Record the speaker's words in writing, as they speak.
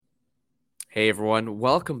Hey everyone,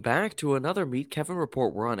 welcome back to another Meet Kevin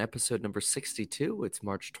report. We're on episode number 62. It's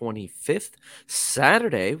March 25th,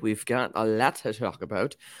 Saturday. We've got a lot to talk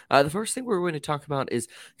about. The first thing we're going to talk about is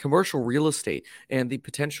commercial real estate and the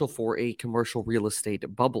potential for a commercial real estate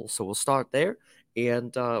bubble. So we'll start there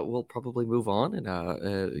and we'll probably move on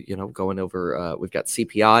and, going over, we've got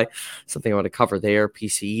CPI, something I want to cover there,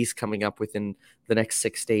 PCEs coming up within the next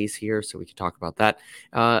 6 days here, so we can talk about that.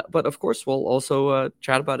 But of course, we'll also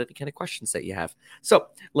chat about any kind of questions that you have. So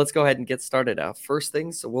let's go ahead and get started. First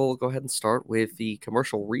things, we'll go ahead and start with the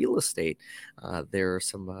commercial real estate. There are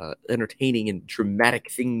some entertaining and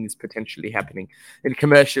dramatic things potentially happening in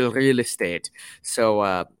commercial real estate.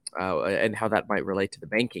 So, and how that might relate to the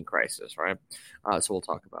banking crisis, right? So we'll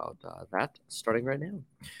talk about that starting right now.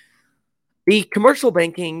 The commercial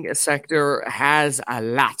banking sector has a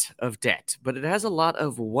lot of debt, but it has a lot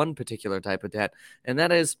of one particular type of debt, and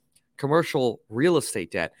that is commercial real estate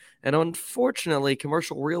debt. And unfortunately,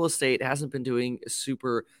 commercial real estate hasn't been doing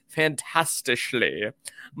super fantastically,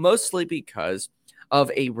 mostly because of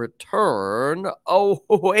a return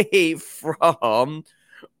away from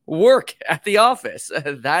work at the office.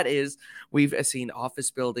 That is, we've seen office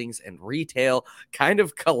buildings and retail kind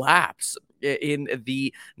of collapse in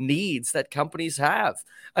the needs that companies have.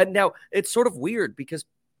 Now, it's sort of weird because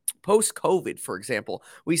post COVID, for example,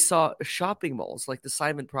 we saw shopping malls like the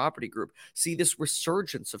Simon Property Group see this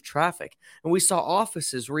resurgence of traffic, and we saw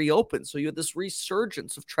offices reopen. So you had this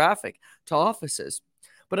resurgence of traffic to offices.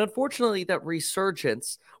 But unfortunately, that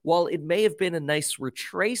resurgence, while it may have been a nice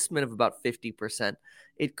retracement of about 50%,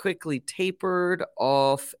 it quickly tapered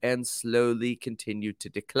off and slowly continued to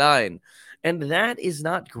decline. And that is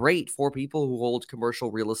not great for people who hold commercial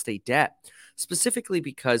real estate debt, specifically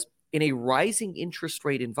because in a rising interest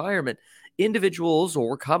rate environment, individuals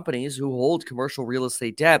or companies who hold commercial real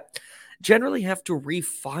estate debt generally have to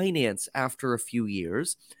refinance after a few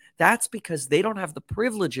years. That's because they don't have the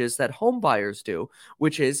privileges that home buyers do,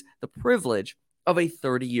 which is the privilege of a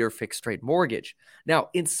 30-year fixed rate mortgage. Now,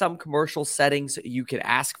 in some commercial settings, you can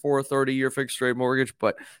ask for a 30-year fixed rate mortgage,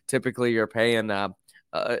 but typically you're paying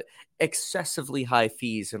excessively high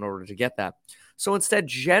fees in order to get that. So instead,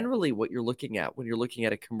 generally, what you're looking at when you're looking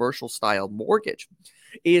at a commercial style mortgage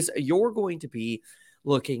is you're going to be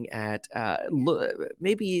looking at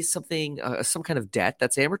maybe something, some kind of debt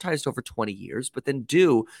that's amortized over 20 years, but then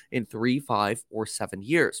due in 3, 5, or 7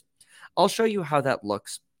 years. I'll show you how that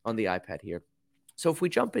looks on the iPad here. So if we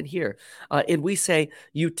jump in here and we say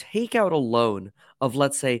you take out a loan of,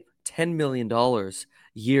 let's say, $10 million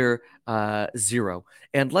year zero,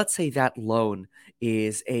 and let's say that loan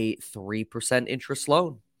is a 3% interest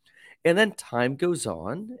loan. And then time goes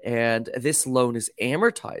on, and this loan is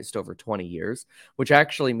amortized over 20 years, which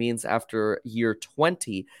actually means after year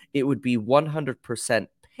 20, it would be 100%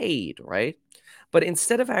 paid, right? But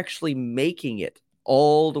instead of actually making it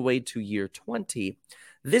all the way to year 20,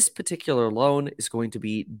 this particular loan is going to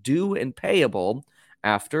be due and payable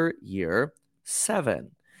after year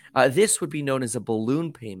 7. This would be known as a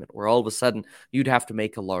balloon payment, where all of a sudden you'd have to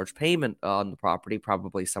make a large payment on the property,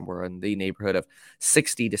 probably somewhere in the neighborhood of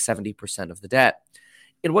 60 to 70% of the debt.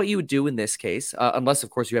 And what you would do in this case, unless of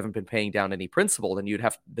course you haven't been paying down any principal, then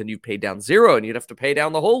you've paid down zero and you'd have to pay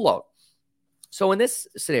down the whole loan. So in this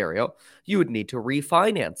scenario, you would need to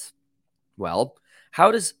refinance. Well,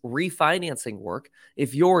 how does refinancing work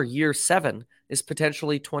if your year 7 is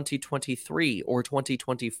potentially 2023 or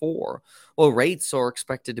 2024? Well, rates are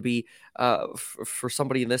expected to be, for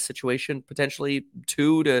somebody in this situation, potentially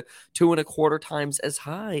 2 to 2.25 times as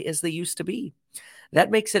high as they used to be. That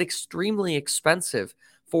makes it extremely expensive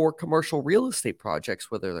for commercial real estate projects,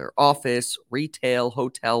 whether they're office, retail,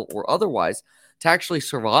 hotel, or otherwise, to actually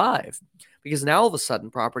survive. Because now all of a sudden,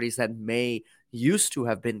 properties that may used to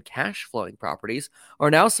have been cash flowing properties are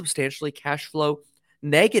now substantially cash flow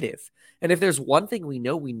negative. And if there's one thing we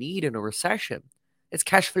know we need in a recession, it's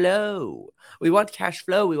cash flow. We want cash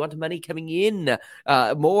flow. We want money coming in,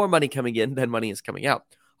 more money coming in than money is coming out.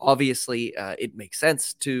 Obviously, it makes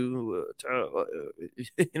sense to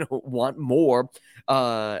want more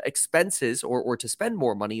expenses or to spend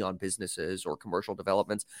more money on businesses or commercial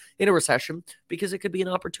developments in a recession, because it could be an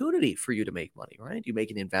opportunity for you to make money, right? You make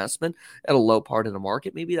an investment at a low part in the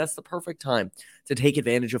market. Maybe that's the perfect time to take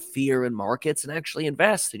advantage of fear in markets and actually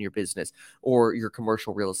invest in your business or your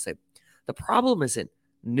commercial real estate. The problem isn't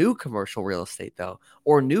new commercial real estate, though,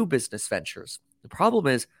 or new business ventures. The problem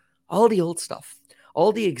is all the old stuff,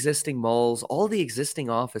 all the existing malls, all the existing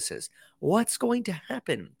offices. What's going to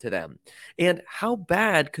happen to them? And how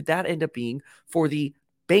bad could that end up being for the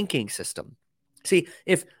banking system? See,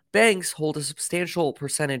 if banks hold a substantial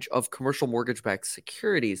percentage of commercial mortgage backed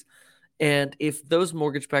securities, And if those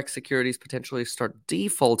mortgage-backed securities potentially start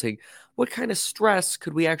defaulting, what kind of stress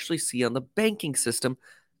could we actually see on the banking system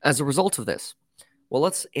as a result of this? Well,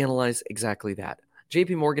 let's analyze exactly that.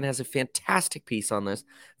 JP Morgan has a fantastic piece on this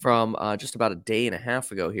from just about a day and a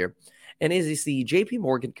half ago here. And it is the JP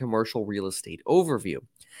Morgan Commercial Real Estate Overview.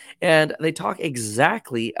 And they talk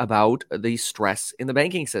exactly about the stress in the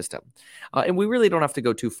banking system. And we really don't have to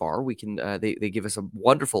go too far. We can they give us a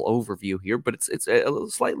wonderful overview here, but it's a little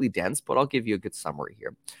slightly dense, but I'll give you a good summary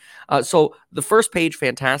here. So the first page,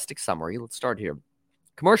 fantastic summary. Let's start here.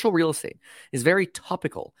 Commercial real estate is very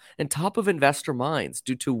topical and top of investor minds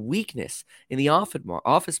due to weakness in the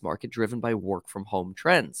office market driven by work from home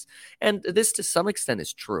trends. And this, to some extent,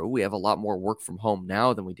 is true. We have a lot more work from home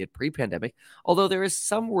now than we did pre pandemic, although there is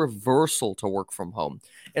some reversal to work from home.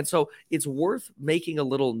 And so it's worth making a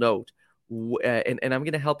little note. And I'm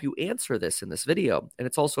going to help you answer this in this video. And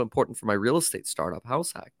it's also important for my real estate startup,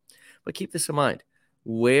 House Hack. But keep this in mind.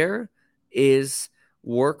 Where is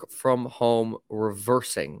work from home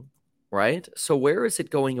reversing, right? So where is it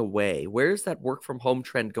going away? Where is that work from home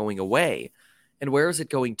trend going away? And where is it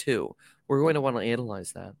going to? We're going to want to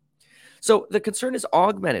analyze that. So the concern is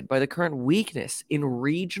augmented by the current weakness in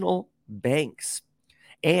regional banks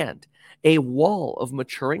and a wall of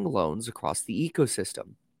maturing loans across the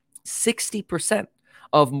ecosystem. 60%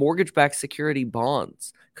 of mortgage-backed security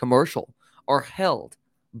bonds, commercial, are held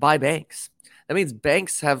by banks. That means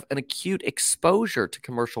banks have an acute exposure to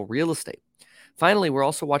commercial real estate. Finally, we're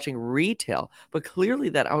also watching retail, but clearly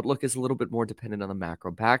that outlook is a little bit more dependent on the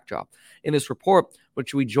macro backdrop. In this report,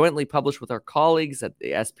 which we jointly published with our colleagues at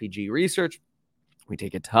the SPG Research, we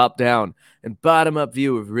take a top-down and bottom-up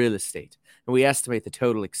view of real estate, and we estimate the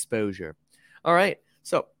total exposure. All right,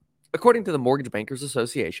 so according to the Mortgage Bankers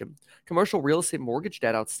Association, commercial real estate mortgage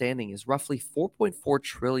debt outstanding is roughly $4.4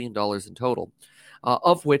 trillion in total,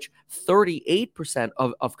 of which 38%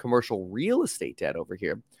 of commercial real estate debt over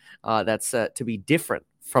here, that's to be different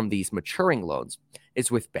from these maturing loans,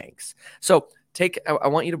 is with banks. So I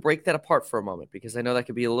want you to break that apart for a moment because I know that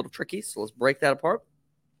could be a little tricky. So let's break that apart.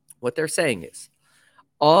 What they're saying is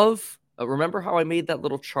remember how I made that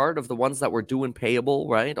little chart of the ones that were due and payable,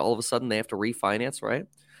 right? All of a sudden they have to refinance, right?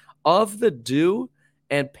 Of the due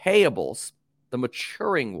and payables, the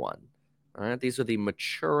maturing one, all right? These are the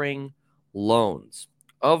maturing loans.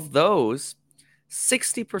 Of those,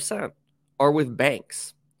 60% are with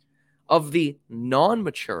banks. Of the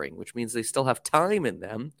non-maturing, which means they still have time in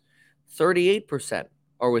them, 38%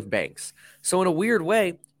 are with banks. So in a weird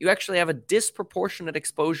way, you actually have a disproportionate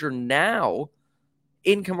exposure now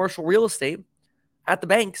in commercial real estate at the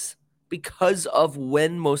banks because of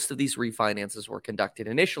when most of these refinances were conducted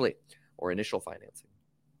initially, or initial financing.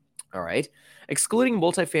 All right. Excluding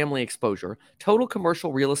multifamily exposure, total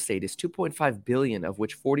commercial real estate is $2.5 billion, of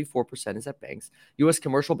which 44% is at banks. U.S.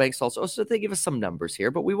 commercial banks also. So they give us some numbers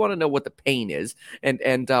here, but we want to know what the pain is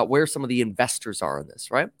and where some of the investors are in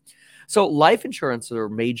this, right? So life insurance are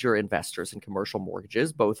major investors in commercial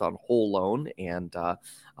mortgages, both on whole loan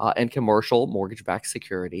and commercial mortgage-backed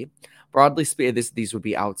security. Broadly speaking, these would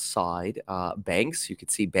be outside banks. You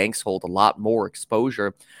could see banks hold a lot more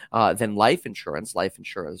exposure than life insurance. Life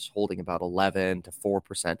insurance holding about 11 to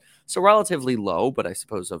 4%, so relatively low, but I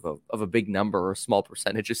suppose of a big number or a small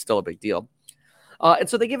percentage is still a big deal. And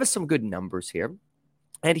so they give us some good numbers here.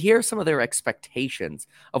 And here are some of their expectations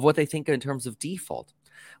of what they think in terms of default.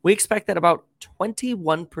 We expect that about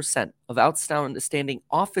 21% of outstanding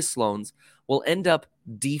office loans will end up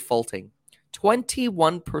defaulting.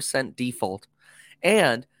 21% default.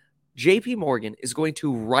 And JP Morgan is going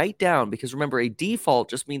to write down, because remember, a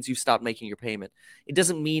default just means you stop making your payment. It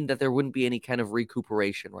doesn't mean that there wouldn't be any kind of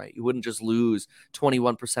recuperation, right? You wouldn't just lose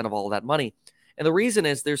 21% of all that money. And the reason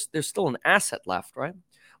is there's still an asset left, right?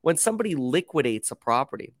 When somebody liquidates a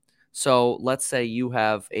property, so let's say you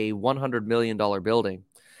have a $100 million building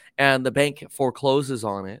and the bank forecloses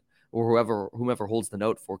on it, or whomever holds the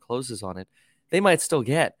note forecloses on it, they might still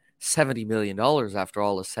get $70 million after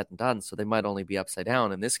all is said and done. So they might only be upside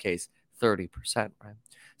down, in this case, 30%, right?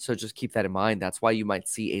 So just keep that in mind. That's why you might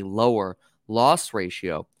see a lower loss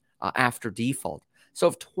ratio after default. So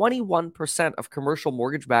if 21% of commercial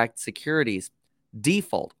mortgage-backed securities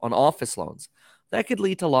default on office loans, that could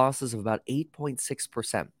lead to losses of about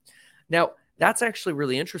 8.6%. Now, that's actually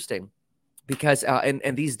really interesting because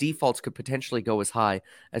and these defaults could potentially go as high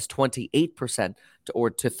as 28% to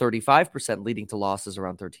 35%, leading to losses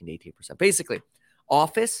around 13 to 18%. Basically,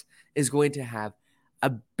 office is going to have a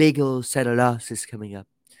big old set of losses coming up.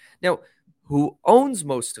 Now, who owns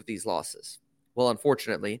most of these losses? Well,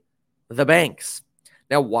 unfortunately, the banks.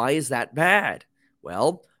 Now, why is that bad?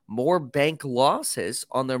 Well, more bank losses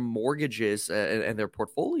on their mortgages and their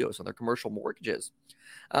portfolios, on their commercial mortgages,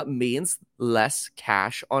 means less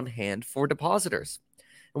cash on hand for depositors.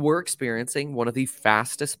 And we're experiencing one of the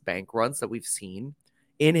fastest bank runs that we've seen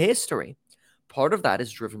in history. Part of that is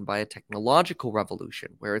driven by a technological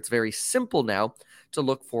revolution where it's very simple now to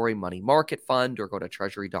look for a money market fund or go to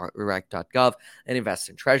treasurydirect.gov and invest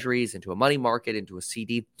in treasuries, into a money market, into a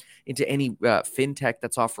CD, into any fintech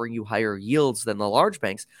that's offering you higher yields than the large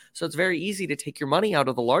banks. So it's very easy to take your money out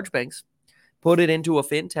of the large banks, put it into a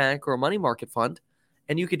fintech or a money market fund,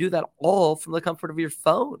 and you could do that all from the comfort of your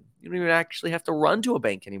phone. You don't even actually have to run to a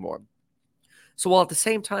bank anymore. So while at the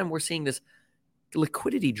same time we're seeing this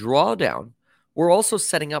liquidity drawdown, we're also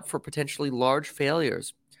setting up for potentially large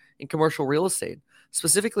failures in commercial real estate,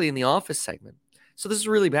 specifically in the office segment. So this is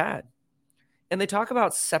really bad. And they talk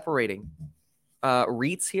about separating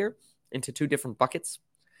REITs here into two different buckets.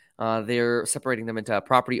 They're separating them into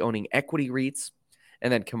property owning equity REITs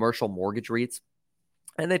and then commercial mortgage REITs.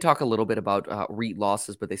 And they talk a little bit about REIT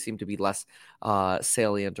losses, but they seem to be less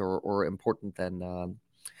salient or important than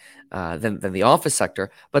the office sector.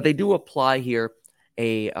 But they do apply here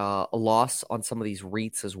a loss on some of these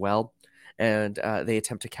REITs as well. And they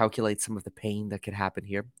attempt to calculate some of the pain that could happen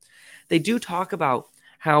here. They do talk about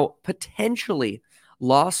how potentially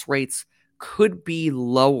loss rates could be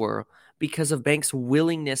lower because of banks'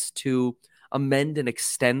 willingness to amend and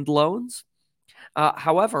extend loans.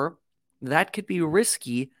 However, that could be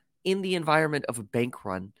risky in the environment of a bank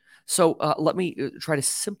run. So let me try to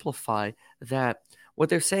simplify that. What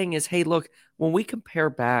they're saying is, hey, look, when we compare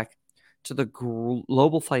back to the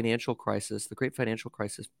global financial crisis, the great financial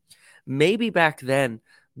crisis, maybe back then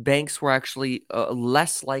banks were actually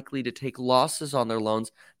less likely to take losses on their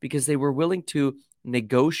loans because they were willing to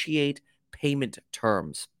negotiate payment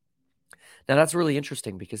terms. Now, that's really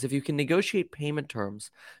interesting because if you can negotiate payment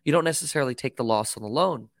terms, you don't necessarily take the loss on the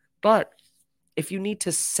loan. But if you need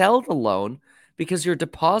to sell the loan because your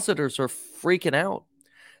depositors are freaking out,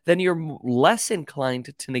 then you're less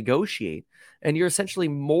inclined to negotiate and you're essentially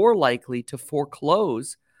more likely to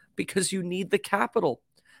foreclose because you need the capital.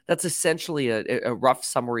 That's essentially a rough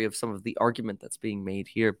summary of some of the argument that's being made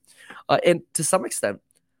here. And to some extent,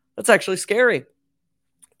 that's actually scary.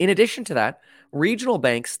 In addition to that, regional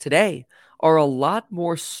banks today are a lot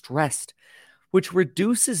more stressed, which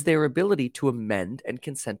reduces their ability to amend and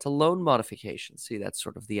consent to loan modifications. See, that's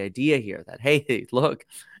sort of the idea here that, hey, look,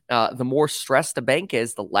 the more stressed a bank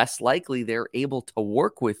is, the less likely they're able to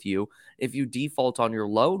work with you if you default on your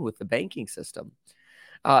loan with the banking system.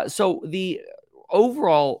 So the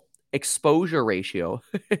overall exposure ratio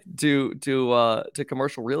to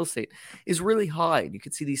commercial real estate is really high. You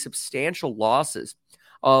can see these substantial losses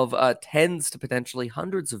of tens to potentially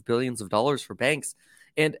hundreds of billions of dollars for banks.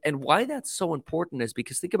 And why that's so important is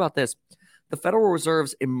because think about this. The Federal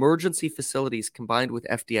Reserve's emergency facilities combined with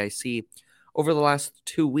FDIC over the last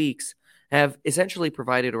 2 weeks have essentially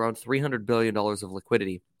provided around $300 billion of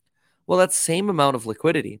liquidity. Well, that same amount of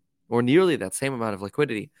liquidity, or nearly that same amount of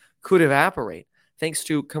liquidity, could evaporate thanks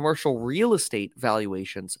to commercial real estate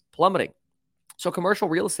valuations plummeting. So commercial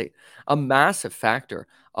real estate, a massive factor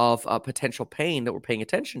of potential pain that we're paying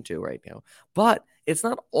attention to right now. But it's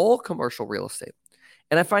not all commercial real estate.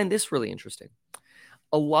 And I find this really interesting.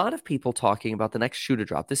 A lot of people talking about the next shoe to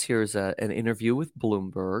drop. This here is an interview with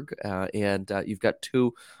Bloomberg, and you've got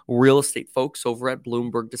two real estate folks over at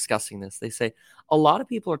Bloomberg discussing this. They say a lot of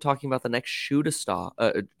people are talking about the next shoe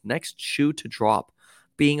to drop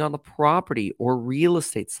being on the property or real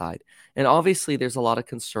estate side. And obviously, there's a lot of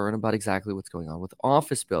concern about exactly what's going on with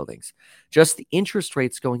office buildings. Just the interest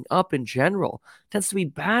rates going up in general tends to be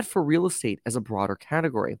bad for real estate as a broader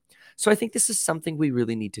category. So I think this is something we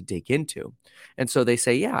really need to dig into. And so they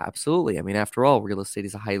say, yeah, absolutely. I mean, after all, real estate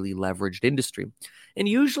is a highly leveraged industry. And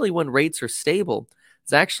usually when rates are stable,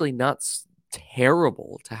 it's actually not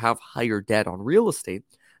terrible to have higher debt on real estate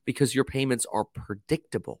because your payments are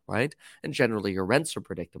predictable, right? And generally your rents are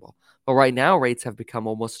predictable. But right now, rates have become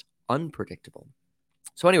almost unpredictable.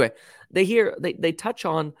 So anyway, they touch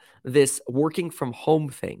on this working from home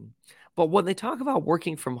thing. But when they talk about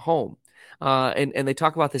working from home, and they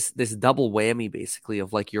talk about this double whammy basically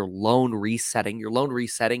of like your loan resetting. Your loan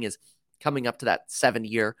resetting is coming up to that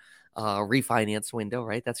 7-year refinance window,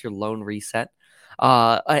 right? That's your loan reset.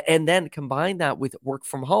 And then combine that with work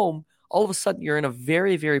from home, all of a sudden you're in a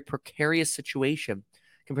very, very precarious situation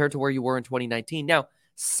compared to where you were in 2019. Now,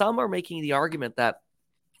 some are making the argument that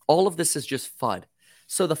all of this is just FUD.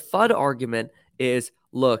 So the FUD argument is,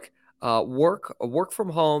 look, work from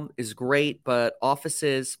home is great, but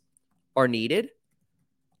offices are needed.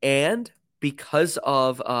 And because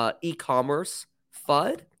of e-commerce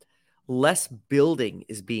FUD, less building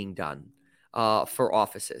is being done for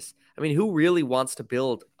offices. I mean, who really wants to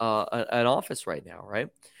build an office right now, right?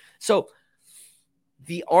 So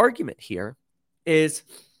the argument here is,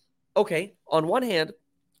 okay, on one hand,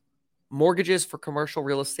 mortgages for commercial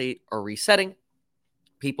real estate are resetting.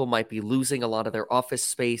 People might be losing a lot of their office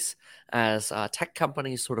space as tech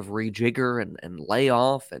companies sort of rejigger and lay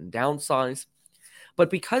off and downsize. But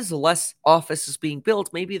because less office is being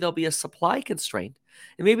built, maybe there'll be a supply constraint,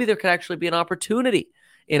 and maybe there could actually be an opportunity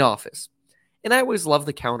in office. And I always love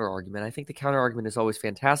the counter argument. I think the counter argument is always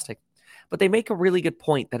fantastic. But they make a really good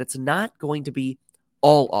point that it's not going to be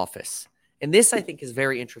all office. And this, I think, is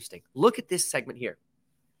very interesting. Look at this segment here.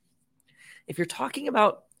 If you're talking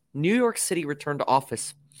about New York City return to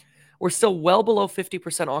office, we're still well below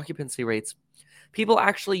 50% occupancy rates. People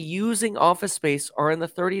actually using office space are in the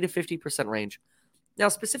 30 to 50% range. Now,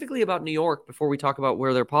 specifically about New York, before we talk about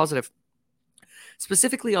where they're positive,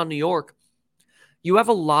 specifically on New York, you have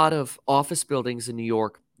a lot of office buildings in New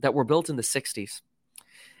York that were built in the 60s.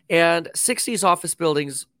 And 60s office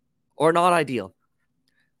buildings are not ideal.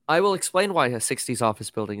 I will explain why a 60s office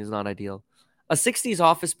building is not ideal. A 60s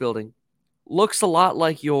office building looks a lot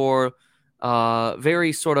like your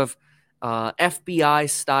very sort of FBI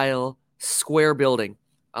style square building.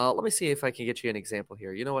 Let me see if I can get you an example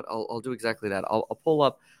here. You know what? I'll do exactly that. I'll pull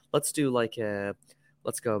up. Let's do like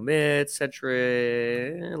let's go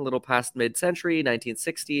mid-century, a little past mid-century,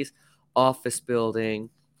 1960s office building.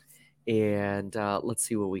 And let's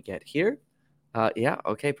see what we get here. Yeah,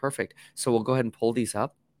 okay, perfect. So we'll go ahead and pull these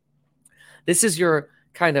up. This is your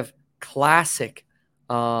kind of classic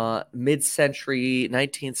mid-century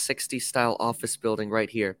 1960 style office building right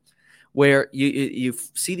here, where you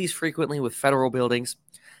see these frequently with federal buildings.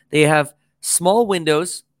 They have small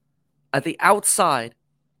windows at the outside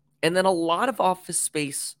and then a lot of office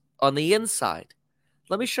space on the inside.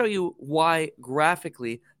 Let me show you why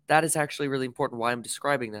graphically that is actually really important, why I'm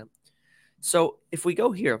describing that. So if we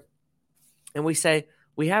go here and we say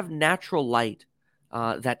we have natural light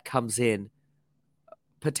that comes in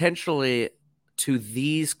potentially to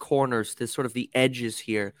these corners, this sort of the edges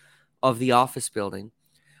here of the office building,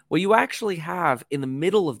 what you actually have in the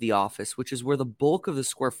middle of the office, which is where the bulk of the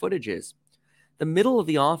square footage is, the middle of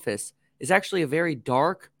the office is actually a very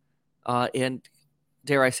dark and,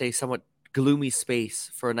 dare I say, somewhat gloomy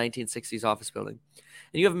space for a 1960s office building.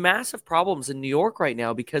 And you have massive problems in New York right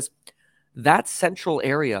now because that central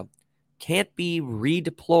area can't be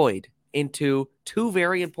redeployed into two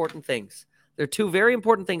very important things. There are two very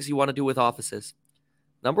important things you want to do with offices.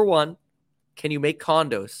 Number one, can you make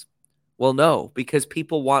condos? Well, no, because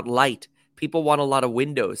people want light. People want a lot of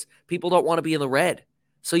windows. People don't want to be in the red.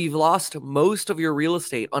 So you've lost most of your real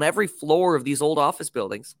estate on every floor of these old office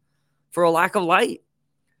buildings for a lack of light.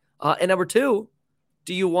 And number two,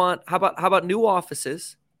 how about new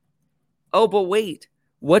offices? Oh, but wait,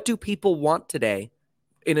 what do people want today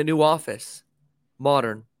in a new office?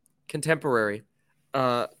 Modern, contemporary,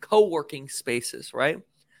 co-working spaces, right?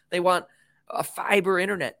 They want a fiber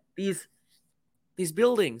internet. These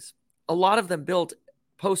buildings, a lot of them built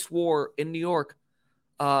post-war in New York,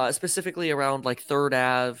 specifically around like 3rd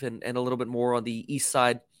Ave and a little bit more on the east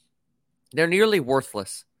side, they're nearly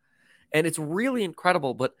worthless. And it's really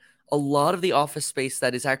incredible, but a lot of the office space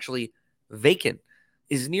that is actually vacant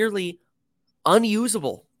is nearly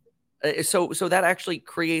unusable. So that actually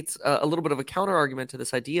creates a little bit of a counter argument to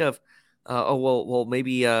this idea of,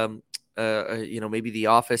 maybe maybe the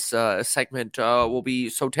office segment will be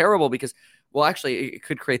so terrible because, well, actually, it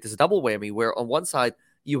could create this double whammy where on one side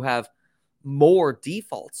you have more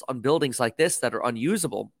defaults on buildings like this that are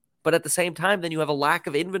unusable, but at the same time, then you have a lack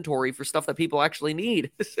of inventory for stuff that people actually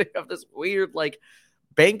need. So you have this weird like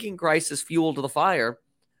banking crisis fuel to the fire,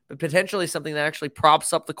 but potentially something that actually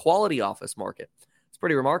props up the quality office market. It's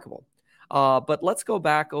pretty remarkable. But let's go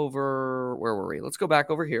back over, where were we? Let's go back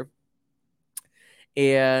over here.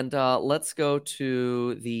 And let's go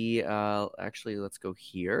to the, let's go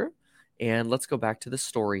here. And let's go back to the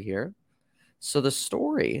story here. So the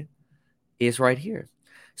story is right here.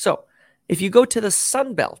 So if you go to the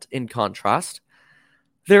Sun Belt, in contrast,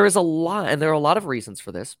 there are a lot of reasons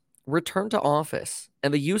for this. Return to office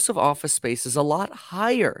and the use of office space is a lot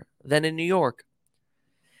higher than in New York.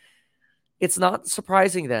 It's not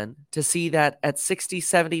surprising then to see that at 60,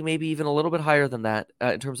 70, maybe even a little bit higher than that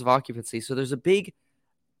in terms of occupancy. So there's a big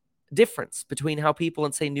difference between how people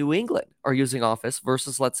in, say, New England are using office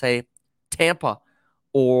versus, let's say, Tampa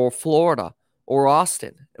or Florida or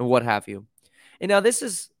Austin and what have you. And now this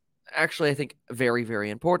is actually, I think, very, very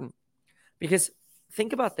important because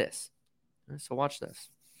think about this. So watch this.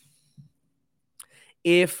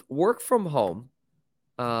 If work from home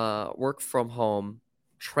work from home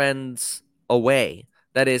trends away,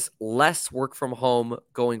 that is less work from home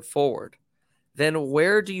going forward, then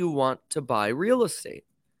where do you want to buy real estate?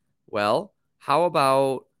 Well, how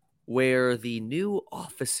about where the new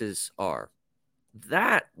offices are?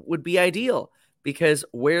 That would be ideal, because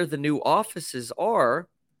where the new offices are,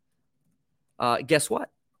 guess what?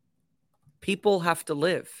 People have to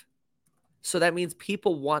live. So that means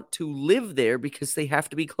people want to live there because they have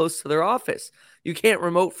to be close to their office. You can't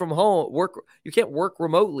remote from home work. You can't work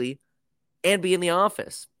remotely and be in the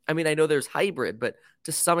office. I mean, I know there's hybrid, but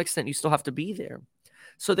to some extent, you still have to be there.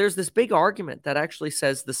 So there's this big argument that actually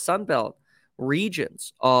says the Sunbelt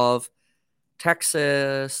regions of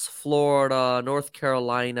Texas, Florida, North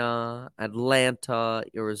Carolina, Atlanta,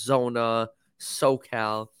 Arizona,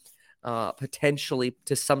 SoCal, potentially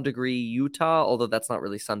to some degree Utah, although that's not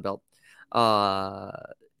really Sunbelt.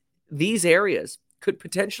 These areas could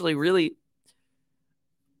potentially really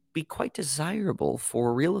be quite desirable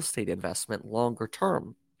for real estate investment longer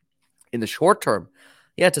term. In the short term,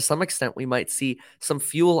 yeah, to some extent, we might see some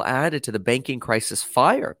fuel added to the banking crisis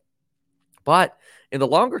fire. But in the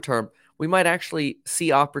longer term, we might actually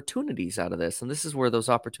see opportunities out of this. And this is where those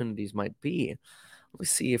opportunities might be. Let me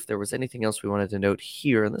see if there was anything else we wanted to note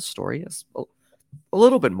here in this story. Yes, a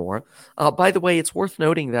little bit more. By the way, it's worth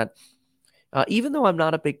noting that even though I'm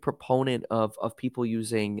not a big proponent of people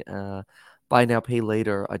using buy now, pay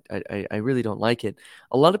later, I really don't like it.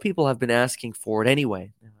 A lot of people have been asking for it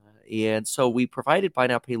anyway. And so we provided buy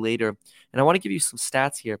now, pay later. And I want to give you some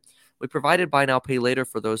stats here. We provided buy now, pay later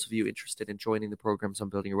for those of you interested in joining the programs on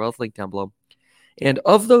Building Your Wealth, link down below. And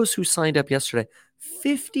of those who signed up yesterday,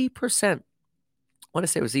 50%, I want to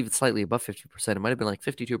say it was even slightly above 50%. It might have been like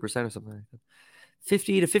 52% or something like that.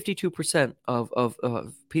 50 to 52%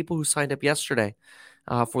 of people who signed up yesterday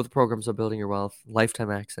for the programs on Building Your Wealth, lifetime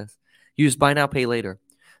access, used buy now, pay later.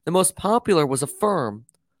 The most popular was Affirm,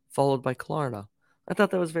 followed by Klarna. I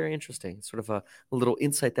thought that was very interesting. Sort of a little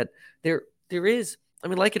insight that there is, I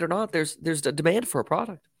mean, like it or not, there's a demand for a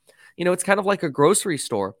product. You know, it's kind of like a grocery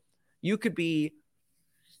store. You could be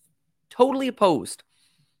totally opposed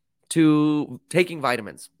to taking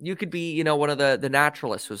vitamins. You could be, you know, one of the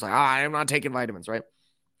naturalists who's like, I'm not taking vitamins, right?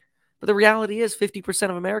 But the reality is 50%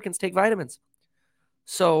 of Americans take vitamins.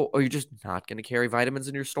 So are you just not going to carry vitamins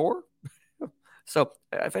in your store? So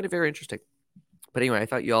I find it very interesting. But anyway, I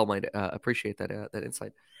thought you all might appreciate that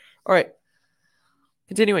insight. All right.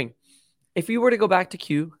 Continuing. If you were to go back to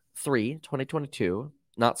Q3 2022,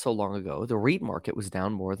 not so long ago, the REIT market was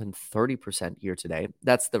down more than 30% year to date.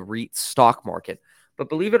 That's the REIT stock market. But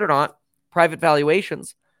believe it or not, private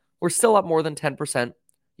valuations were still up more than 10%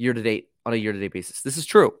 year to date on a year to date basis. This is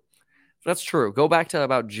true. That's true. Go back to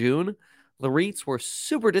about June. The REITs were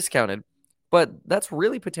super discounted, but that's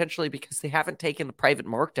really potentially because they haven't taken the private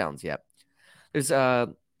markdowns yet. There's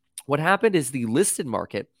what happened is the listed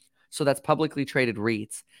market, so that's publicly traded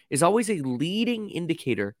REITs, is always a leading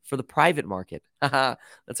indicator for the private market.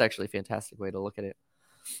 That's actually a fantastic way to look at it.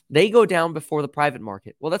 They go down before the private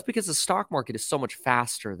market. Well, that's because the stock market is so much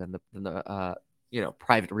faster than the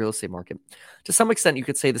private real estate market. To some extent, you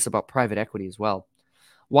could say this about private equity as well.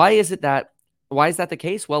 Why is that the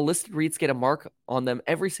case? Well, listed REITs get a mark on them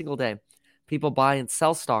every single day. People buy and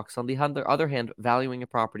sell stocks. On the other hand, valuing a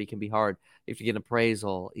property can be hard. You have to get an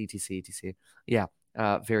appraisal, etc. Yeah,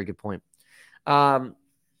 very good point.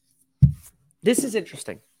 This is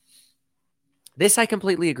interesting. This I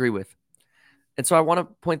completely agree with. And so I want to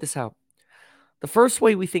point this out. The first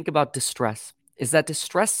way we think about distress is that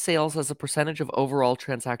distressed sales as a percentage of overall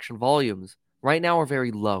transaction volumes right now are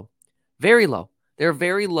very low. Very low. They're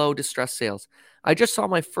very low distressed sales. I just saw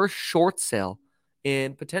my first short sale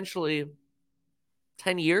in potentially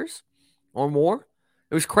 10 years or more.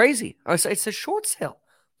 It was crazy. It's a short sale.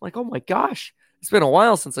 I'm like, oh my gosh, it's been a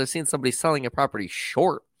while since I've seen somebody selling a property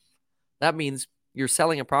short. That means you're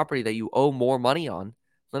selling a property that you owe more money on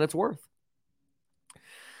than it's worth.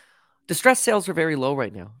 Distressed sales are very low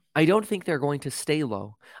right now. I don't think they're going to stay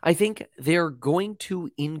low. I think they're going to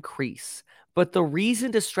increase. But the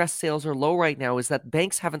reason distressed sales are low right now is that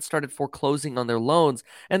banks haven't started foreclosing on their loans,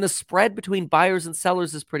 and the spread between buyers and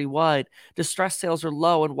sellers is pretty wide. Distressed sales are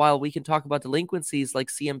low, and while we can talk about delinquencies like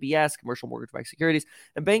CMBS, commercial mortgage-backed securities,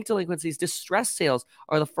 and bank delinquencies, distressed sales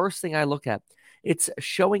are the first thing I look at. It's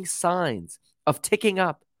showing signs of ticking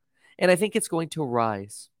up, and I think it's going to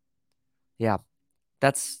rise. Yeah,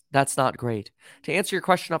 that's not great. To answer your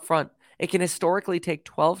question up front, it can historically take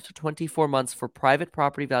 12 to 24 months for private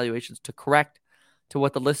property valuations to correct to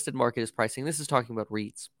what the listed market is pricing. This is talking about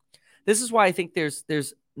REITs. This is why I think there's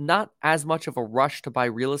not as much of a rush to buy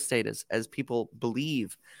real estate as people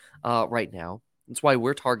believe right now. That's why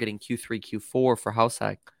we're targeting Q3, Q4 for house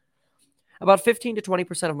hack. About 15 to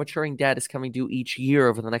 20% of maturing debt is coming due each year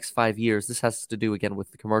over the next 5 years. This has to do, again,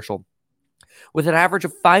 with the commercial. With an average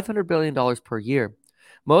of $500 billion per year,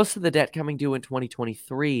 most of the debt coming due in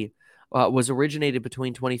 2023 was originated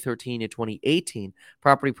between 2013 and 2018.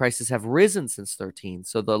 Property prices have risen since 13,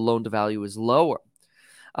 so the loan to value is lower.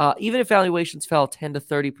 Even if valuations fell 10 to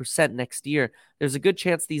 30% next year, there's a good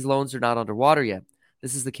chance these loans are not underwater yet.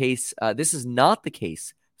 This is the case. This is not the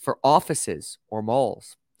case for offices or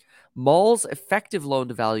malls. Malls' effective loan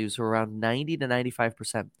to values are around 90 to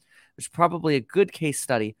 95%, which is probably a good case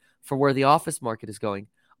study for where the office market is going.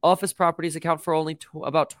 Office properties account for only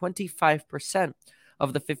about 25%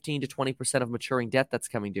 of the 15 to 20% of maturing debt that's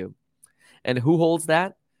coming due. And who holds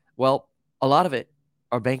that? Well, a lot of it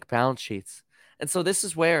are bank balance sheets. And so this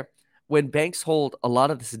is where, when banks hold a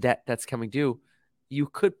lot of this debt that's coming due, you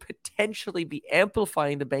could potentially be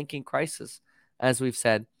amplifying the banking crisis, as we've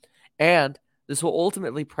said. And this will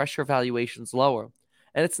ultimately pressure valuations lower.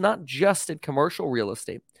 And it's not just in commercial real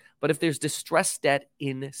estate, but if there's distressed debt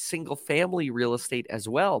in single-family real estate as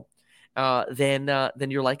well, then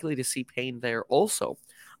you're likely to see pain there also.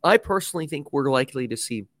 I personally think we're likely to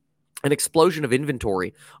see an explosion of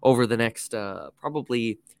inventory over the next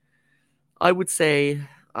probably, I would say,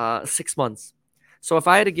 6 months. So if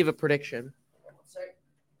I had to give a prediction,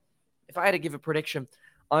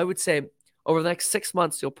 I would say over the next 6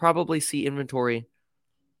 months, you'll probably see inventory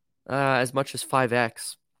as much as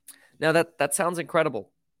 5x. Now, that sounds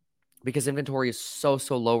incredible because inventory is so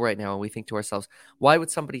low right now, and we think to ourselves, why would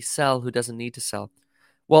somebody sell who doesn't need to sell?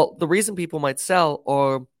 Well, the reason people might sell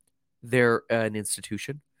are they're an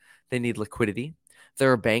institution. They need liquidity.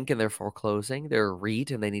 They're a bank and they're foreclosing. They're a REIT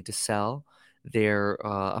and they need to sell. They're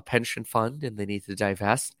a pension fund and they need to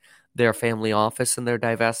divest. They're a family office and they're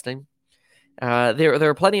divesting. There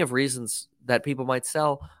are plenty of reasons that people might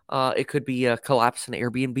sell. It could be a collapse in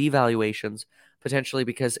Airbnb valuations, potentially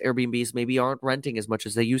because Airbnbs maybe aren't renting as much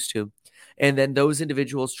as they used to. And then those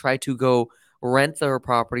individuals try to go rent their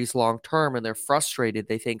properties long term and they're frustrated.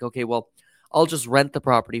 They think, okay, well, I'll just rent the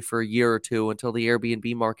property for a year or two until the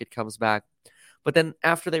Airbnb market comes back. But then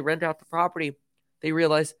after they rent out the property, they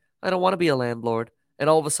realize, I don't want to be a landlord. And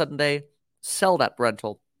all of a sudden they sell that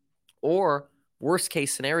rental. Or worst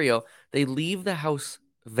case scenario, they leave the house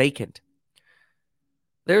vacant.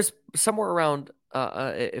 There's somewhere around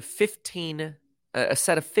a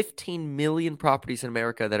set of 15 million properties in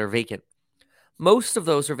America that are vacant. Most of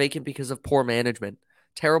those are vacant because of poor management,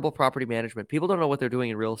 terrible property management. People don't know what they're doing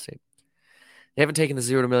in real estate. They haven't taken the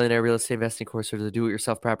Zero to Millionaire real estate investing course or the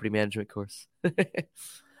do-it-yourself property management course.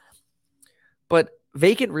 But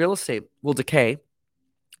vacant real estate will decay.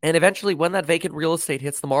 And eventually, when that vacant real estate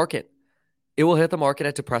hits the market, it will hit the market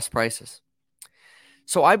at depressed prices.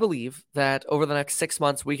 So I believe that over the next 6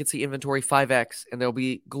 months, we could see inventory 5x, and there'll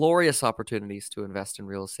be glorious opportunities to invest in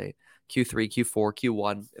real estate. Q3, Q4,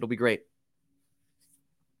 Q1. It'll be great.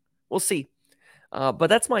 We'll see. But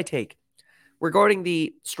that's my take. Regarding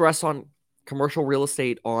the stress on commercial real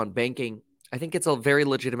estate, on banking, I think it's a very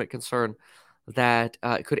legitimate concern that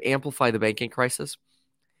it could amplify the banking crisis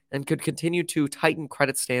and could continue to tighten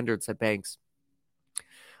credit standards at banks,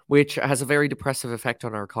 which has a very depressive effect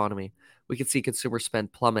on our economy. We could see consumer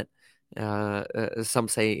spend plummet, some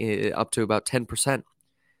say up to about 10%.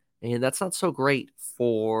 And that's not so great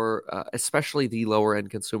for especially the lower end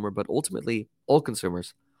consumer, but ultimately all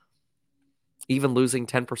consumers. Even losing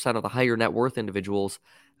 10% of the higher net worth individuals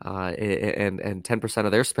and 10%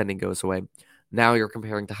 of their spending goes away. Now you're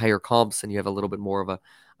comparing to higher comps and you have a little bit more of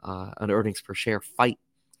an earnings per share fight.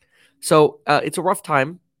 So it's a rough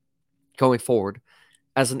time going forward.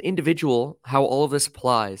 As an individual, how all of this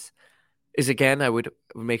applies is, again, I would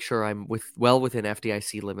make sure I'm well within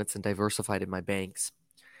FDIC limits and diversified in my banks.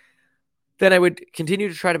 Then I would continue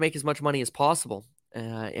to try to make as much money as possible.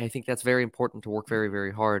 I think that's very important to work very,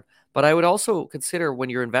 very hard. But I would also consider, when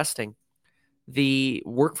you're investing, the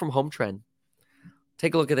work from home trend.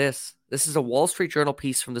 Take a look at this. This is a Wall Street Journal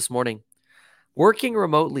piece from this morning. Working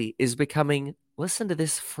remotely is becoming, listen to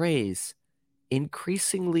this phrase,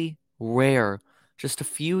 increasingly rare. Just a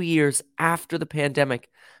few years after the pandemic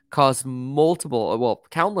caused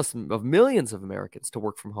countless of millions of Americans to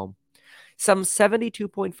work from home. Some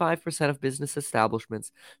 72.5% of business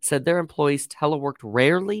establishments said their employees teleworked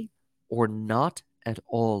rarely or not at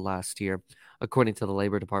all last year, according to the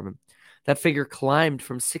Labor Department. That figure climbed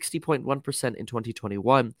from 60.1% in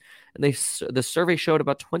 2021, and the survey showed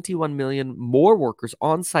about 21 million more workers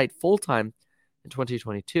on-site full-time in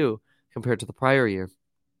 2022 compared to the prior year.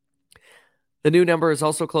 The new number is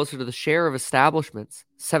also closer to the share of establishments,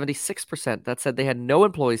 76%, that said they had no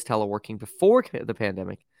employees teleworking before the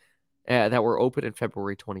pandemic that were open in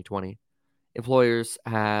February 2020. Employers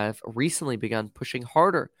have recently begun pushing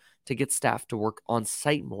harder to get staff to work on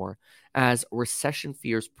site more as recession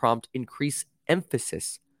fears prompt increased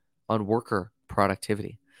emphasis on worker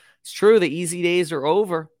productivity. It's true, the easy days are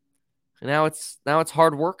over. Now it's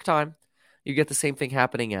hard work time. You get the same thing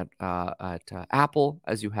happening at Apple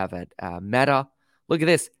as you have at Meta. Look at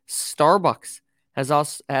this. Starbucks has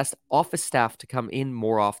asked office staff to come in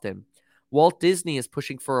more often. Walt Disney is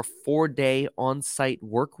pushing for a 4-day on-site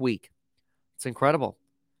work week. It's incredible.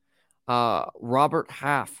 Robert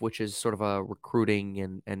Half, which is sort of a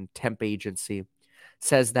recruiting and temp agency,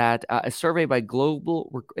 says that a survey by a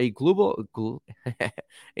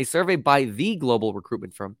survey by the global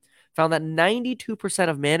recruitment firm found that 92%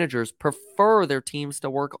 of managers prefer their teams to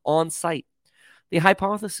work on site. The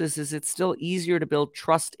hypothesis is it's still easier to build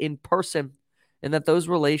trust in person and that those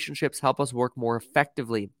relationships help us work more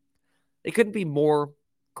effectively. They couldn't be more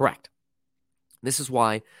correct. This is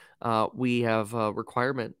why we have a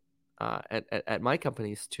requirement at my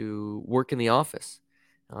companies to work in the office.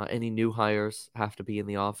 Any new hires have to be in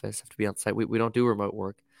the office, have to be on site. We don't do remote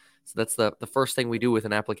work. So that's the first thing we do with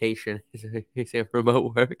an application is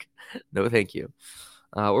remote work. No, thank you.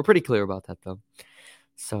 We're pretty clear about that, though.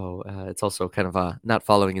 So it's also kind of not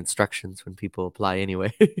following instructions when people apply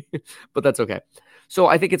anyway. But that's okay. So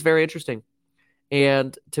I think it's very interesting.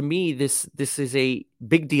 And to me, this is a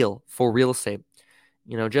big deal for real estate.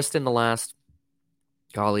 Just in the last,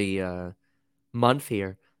 month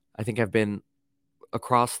here, I think I've been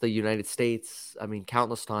across the United States, I mean,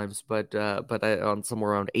 countless times, but on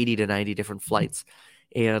somewhere around 80 to 90 different flights.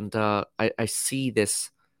 And I see this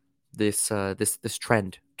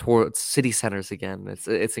trend towards city centers again.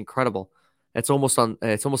 It's incredible. It's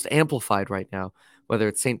almost amplified right now, whether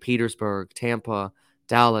it's St. Petersburg, Tampa,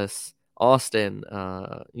 Dallas, Austin,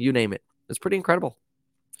 you name it. It's pretty incredible.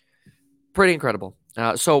 Pretty incredible.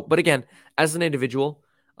 But again, as an individual,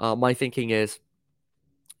 my thinking is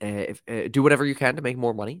do whatever you can to make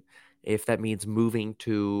more money. If that means moving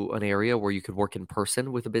to an area where you could work in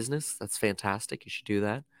person with a business, that's fantastic. You should do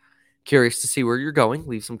that. Curious to see where you're going.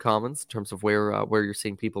 Leave some comments in terms of where you're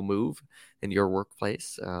seeing people move in your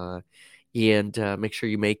workplace, and make sure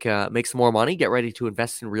you make some more money. Get ready to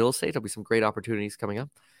invest in real estate. There'll be some great opportunities coming up.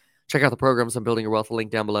 Check out the programs on Building Your Wealth.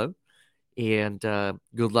 Link down below. And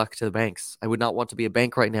good luck to the banks. I would not want to be a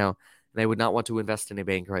bank right now, and I would not want to invest in a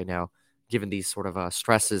bank right now, given these sort of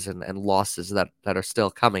stresses and losses that are still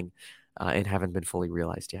coming and haven't been fully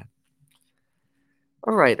realized yet.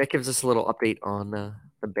 All right, that gives us a little update on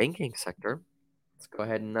the banking sector. Let's go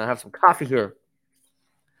ahead and have some coffee here.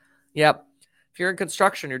 Yep. If you're in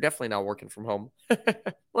construction, you're definitely not working from home.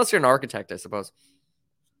 Unless you're an architect, I suppose.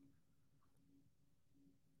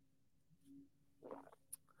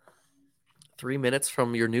 $3 minutes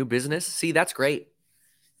from your new business. See, that's great.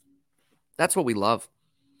 That's what we love.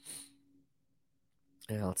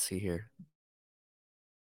 Yeah, let's see here.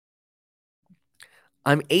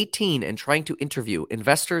 I'm 18 and trying to interview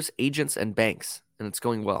investors, agents, and banks, and it's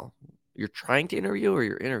going well. You're trying to interview or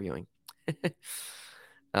you're interviewing?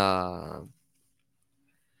 All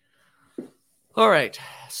right.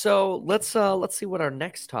 So let's see what our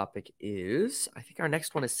next topic is. I think our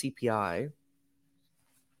next one is CPI.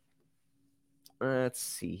 Let's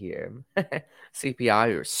see here.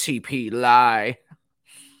 CPI or CP lie.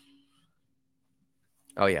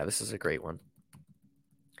 Oh yeah, this is a great one.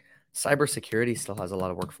 Cybersecurity still has a lot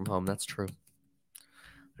of work from home. That's true.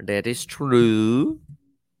 That is true.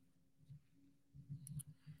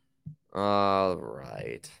 All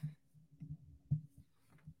right.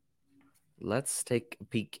 Let's take a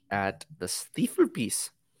peek at the Steefer piece.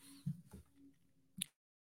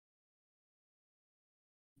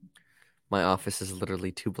 My office is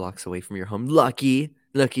literally 2 blocks away from your home. Lucky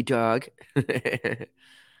dog.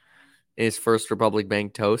 Is First Republic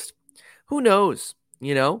Bank toast? Who knows?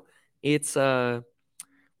 It's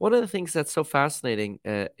one of the things that's so fascinating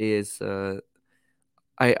is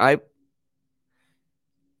I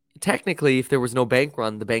technically, if there was no bank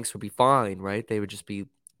run, the banks would be fine, right? They would just be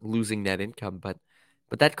losing net income, but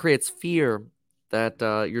that creates fear that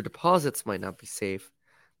your deposits might not be safe.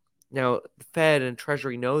 Now, the Fed and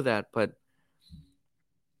Treasury know that, but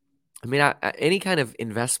I mean, any kind of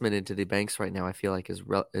investment into the banks right now, I feel like is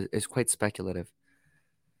quite speculative.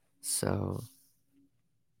 So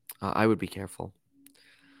I would be careful.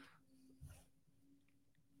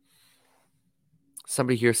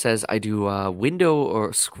 Somebody here says, I do window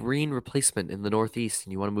or screen replacement in the Northeast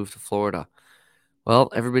and you want to move to Florida. Well,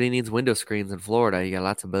 everybody needs window screens in Florida. You got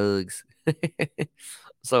lots of bugs.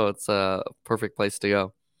 So it's a perfect place to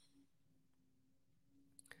go.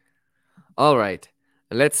 All right,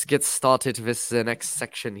 let's get started with the next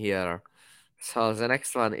section here. So the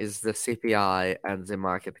next one is the CPI and the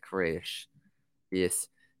market crash. Yes,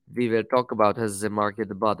 we will talk about as the market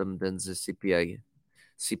bottomed and the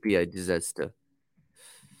CPI disaster.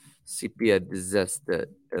 CPI disaster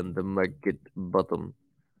and the market bottom.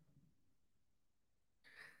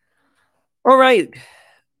 All right.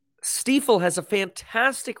 Stiefel has a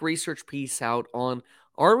fantastic research piece out on,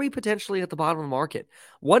 are we potentially at the bottom of the market?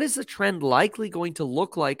 What is the trend likely going to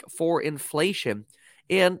look like for inflation?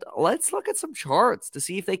 And let's look at some charts to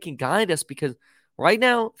see if they can guide us, because right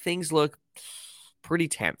now things look pretty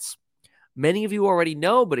tense. Many of you already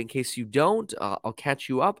know, but in case you don't, I'll catch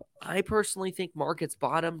you up. I personally think markets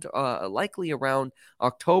bottomed likely around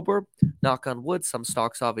October. Knock on wood, some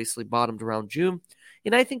stocks obviously bottomed around June.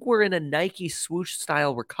 And I think we're in a Nike swoosh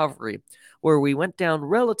style recovery where we went down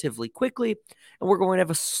relatively quickly and we're going to have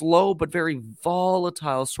a slow but very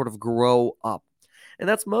volatile sort of grow up. And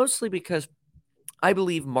that's mostly because I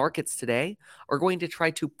believe markets today are going to try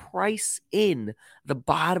to price in the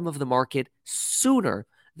bottom of the market sooner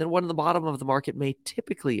than when the bottom of the market may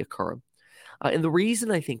typically occur. And the reason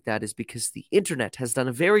I think that is because the internet has done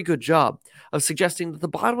a very good job of suggesting that the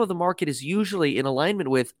bottom of the market is usually in alignment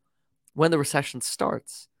with when the recession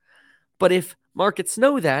starts. But if markets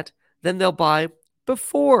know that, then they'll buy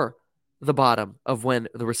before the bottom of when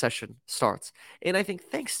the recession starts. And I think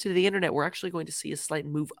thanks to the internet, we're actually going to see a slight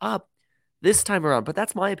move up this time around. But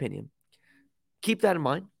that's my opinion. Keep that in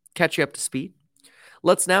mind, catch you up to speed.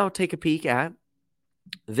 Let's now take a peek at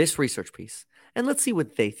this research piece and let's see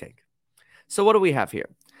what they think. So, what do we have here?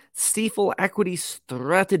 Stiefel equity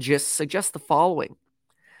strategists suggest the following.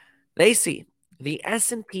 They see the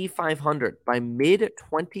S&P 500 by mid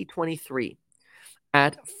 2023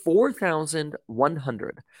 at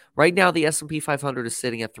 4,100. Right now, the S&P 500 is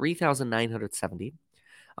sitting at 3,970,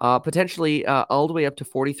 potentially all the way up to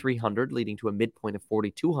 4,300, leading to a midpoint of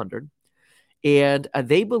 4,200. And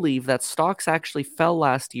they believe that stocks actually fell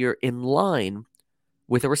last year in line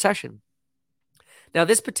with a recession. Now,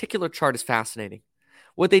 this particular chart is fascinating.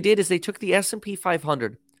 What they did is they took the S&P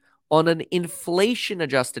 500 on an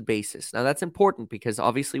inflation-adjusted basis. Now, that's important because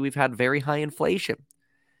obviously we've had very high inflation.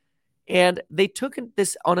 And they took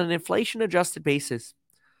this on an inflation-adjusted basis,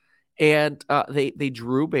 and they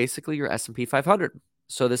drew basically your S&P 500.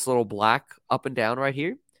 So this little black up and down right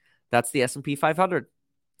here, that's the S&P 500.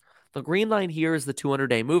 The green line here is the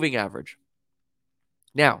 200-day moving average.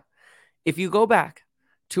 Now, if you go back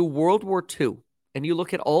to World War II and you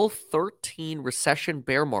look at all 13 recession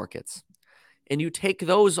bear markets, and you take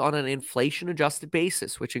those on an inflation-adjusted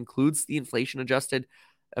basis, which includes the inflation-adjusted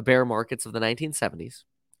bear markets of the 1970s,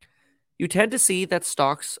 you tend to see that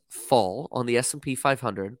stocks fall on the S&P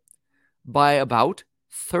 500 by about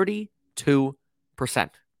 32%.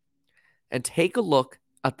 And take a look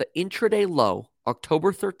at the intraday low,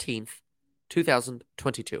 October 13th,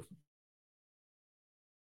 2022.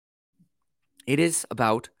 It is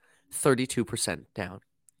about 32% down.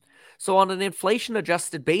 So on an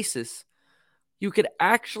inflation-adjusted basis, you could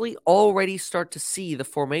actually already start to see the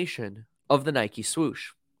formation of the Nike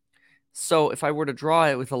swoosh. So if I were to draw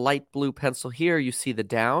it with a light blue pencil here, you see the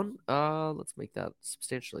down. Let's make that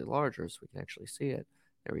substantially larger so we can actually see it.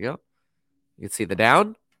 There we go. You can see the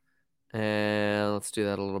down. And let's do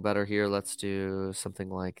that a little better here. Let's do something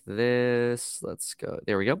like this. Let's go.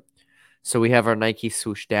 There we go. So we have our Nike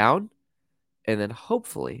swoosh down. And then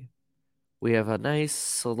hopefully we have a nice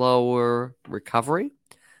slower recovery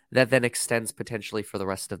that then extends potentially for the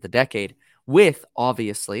rest of the decade with,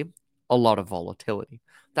 obviously, a lot of volatility.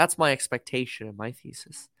 That's my expectation and my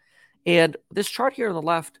thesis. And this chart here on the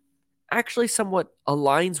left actually somewhat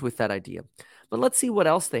aligns with that idea. But let's see what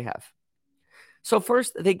else they have. So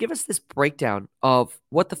first, they give us this breakdown of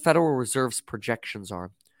what the Federal Reserve's projections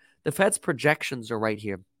are. The Fed's projections are right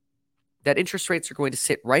here, that interest rates are going to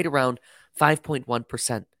sit right around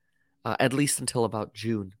 5.1%, at least until about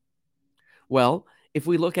June. Well, if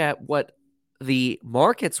we look at what the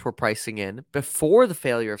markets were pricing in before the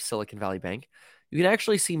failure of Silicon Valley Bank, you can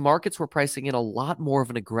actually see markets were pricing in a lot more of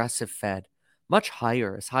an aggressive Fed, much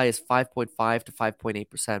higher, as high as 5.5 to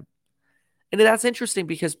 5.8%. And that's interesting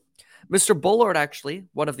because Mr. Bullard, actually,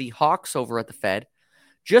 one of the hawks over at the Fed,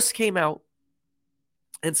 just came out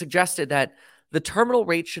and suggested that the terminal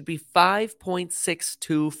rate should be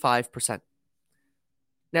 5.625%.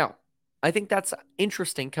 Now, I think that's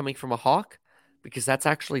interesting coming from a hawk because that's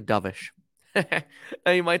actually dovish.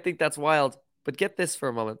 Now, you might think that's wild, but get this for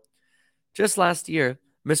a moment. Just last year,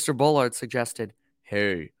 Mr. Bullard suggested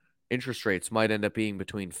hey, interest rates might end up being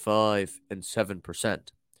between 5 and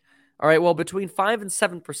 7%. All right, well, between 5 and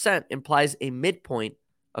 7% implies a midpoint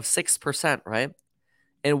of 6%, right?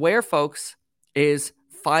 And where, folks, is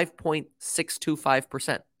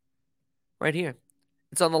 5.625%? Right here.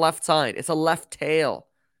 It's on the left side. It's a left tail.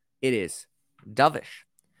 It is dovish.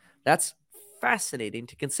 That's fascinating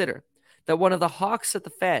to consider, that one of the hawks at the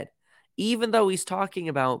Fed, even though he's talking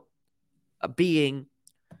about being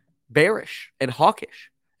bearish and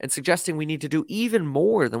hawkish and suggesting we need to do even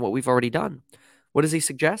more than what we've already done, what does he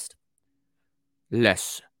suggest?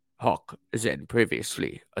 Less hawk than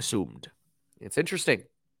previously assumed. It's interesting.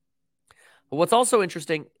 But what's also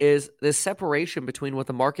interesting is this separation between what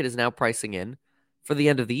the market is now pricing in for the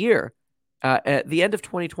end of the year. At the end of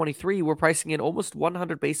 2023, we're pricing in almost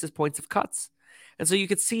 100 basis points of cuts. And so you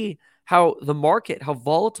could see how the market, how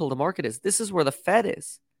volatile the market is. This is where the Fed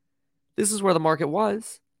is. This is where the market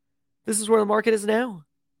was. This is where the market is now.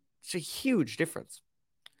 It's a huge difference.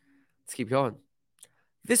 Let's keep going.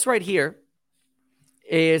 This right here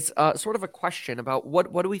is sort of a question about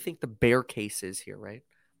what do we think the bear case is here, right?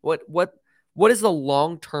 What is the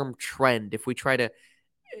long-term trend if we try to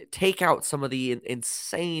take out some of the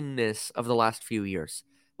insaneness of the last few years?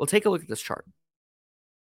 Well, take a look at this chart.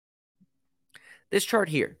 This chart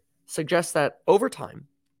here suggests that over time,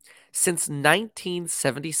 since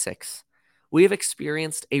 1976, we have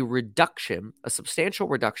experienced a reduction, a substantial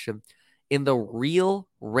reduction in the real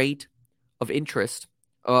rate of interest,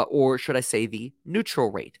 or should I say the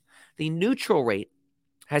neutral rate. The neutral rate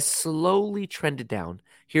has slowly trended down.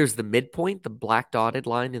 Here's the midpoint, the black dotted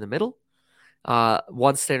line in the middle.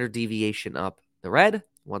 One standard deviation up, the red,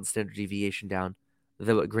 one standard deviation down,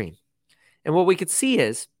 the green. And what we could see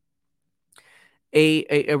is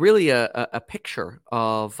a really a picture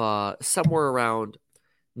of somewhere around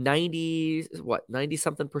 90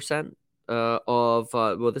 something percent of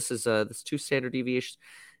well, this is this two standard deviations.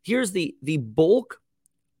 Here's the bulk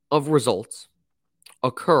of results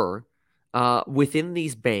occur within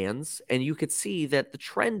these bands, and you could see that the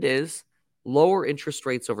trend is lower interest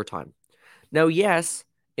rates over time. Now, yes,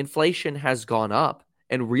 inflation has gone up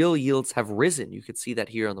and real yields have risen. You could see that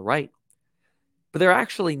here on the right. But they're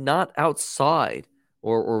actually not outside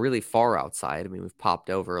or really far outside. I mean, we've popped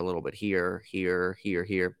over a little bit here, here, here,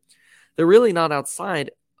 here. They're really not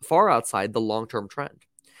far outside the long-term trend.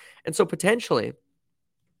 And so potentially,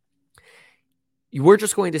 we're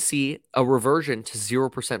just going to see a reversion to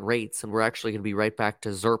 0% rates, and we're actually going to be right back to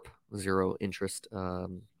ZIRP, zero interest,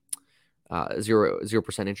 0%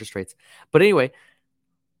 interest rates. But anyway,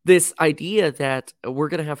 this idea that we're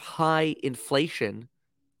going to have high inflation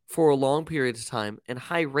for a long period of time and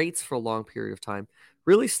high rates for a long period of time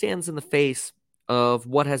really stands in the face of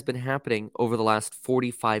what has been happening over the last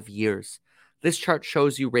 45 years. This chart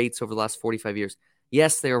shows you rates over the last 45 years.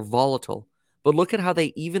 Yes, they are volatile, but look at how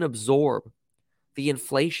they even absorb the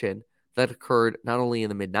inflation that occurred not only in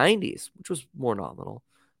the mid-90s, which was more nominal,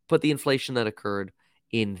 but the inflation that occurred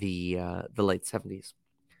in the late 70s.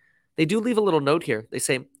 They do leave a little note here. They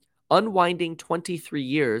say, unwinding 23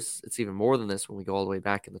 years, it's even more than this when we go all the way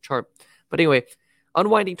back in the chart. But anyway,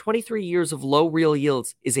 unwinding 23 years of low real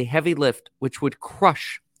yields is a heavy lift, which would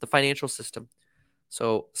crush the financial system.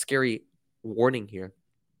 So, scary warning here.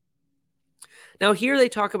 Now, here they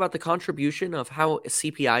talk about the contribution of how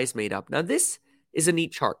CPI is made up. Now, this is a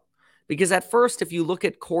neat chart because at first, if you look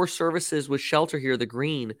at core services with shelter here, the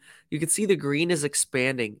green, you can see the green is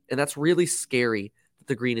expanding, and that's really scary that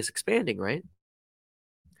the green is expanding, right?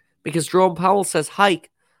 Because Jerome Powell says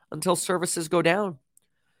hike until services go down.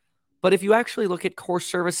 But if you actually look at core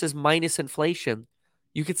services minus inflation,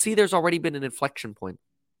 you can see there's already been an inflection point.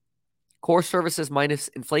 Core services minus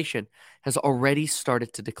inflation has already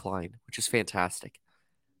started to decline, which is fantastic.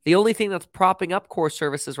 The only thing that's propping up core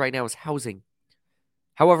services right now is housing.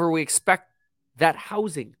 However, we expect that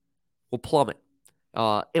housing will plummet.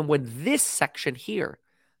 And when this section here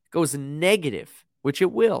goes negative, which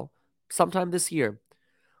it will sometime this year,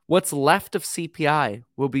 what's left of CPI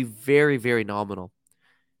will be very, very nominal.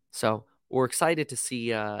 So we're excited to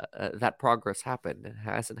see that progress happen. It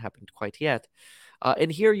hasn't happened quite yet.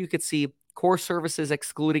 And here you could see core services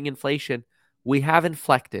excluding inflation. We have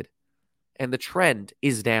inflected, and the trend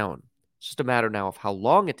is down. It's just a matter now of how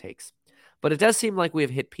long it takes. But it does seem like we have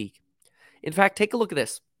hit peak. In fact, take a look at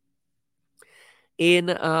this. In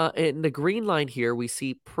the green line here, we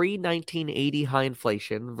see pre-1980 high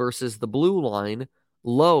inflation versus the blue line,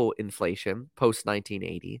 low inflation,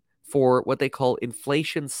 post-1980, for what they call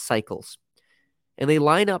inflation cycles. And they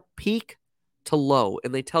line up peak to low,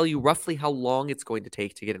 and they tell you roughly how long it's going to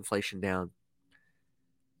take to get inflation down.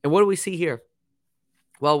 And what do we see here?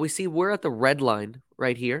 Well, we see we're at the red line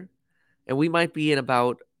right here, and we might be at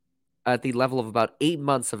the level of about 8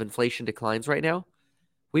 months of inflation declines right now.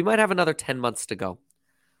 We might have another 10 months to go,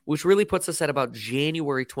 which really puts us at about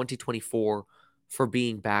January 2024 for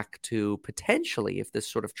being back to potentially, if this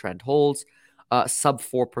sort of trend holds, sub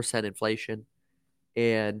 4% inflation,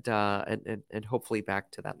 and hopefully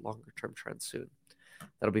back to that longer term trend soon.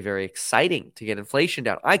 That'll be very exciting to get inflation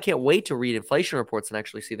down. I can't wait to read inflation reports and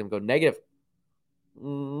actually see them go negative.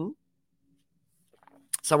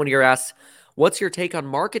 Someone here asks, what's your take on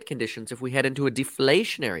market conditions if we head into a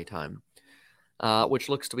deflationary time? Which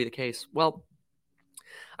looks to be the case. Well,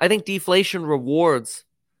 I think deflation rewards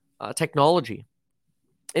technology.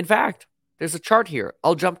 In fact, there's a chart here.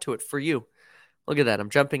 I'll jump to it for you. Look at that. I'm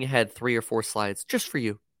jumping ahead 3 or 4 slides just for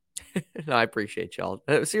you. No, I appreciate y'all.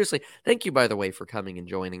 Seriously, thank you, by the way, for coming and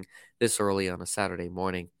joining this early on a Saturday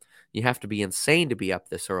morning. You have to be insane to be up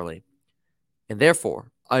this early. And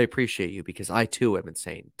therefore, I appreciate you because I too am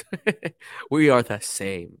insane. We are the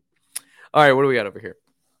same. All right, what do we got over here?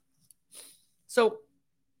 So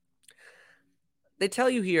they tell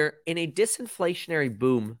you here, in a disinflationary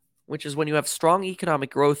boom, which is when you have strong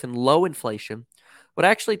economic growth and low inflation, what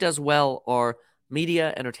actually does well are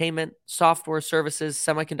media, entertainment, software, services,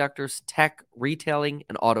 semiconductors, tech, retailing,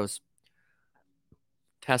 and autos.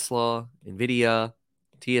 Tesla, NVIDIA,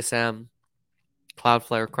 TSM,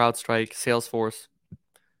 Cloudflare, CrowdStrike, Salesforce,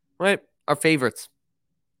 right? Our favorites.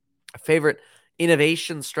 Our favorite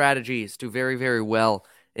innovation strategies do very, very well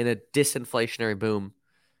in a disinflationary boom.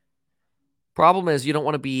 Problem is, you don't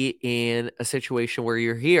want to be in a situation where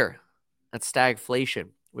you're here at stagflation,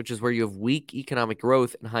 which is where you have weak economic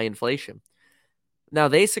growth and high inflation. Now,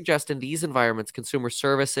 they suggest in these environments, consumer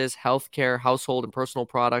services, healthcare, household and personal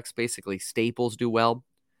products, basically staples, do well.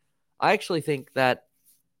 I actually think that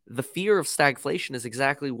the fear of stagflation is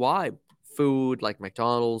exactly why food like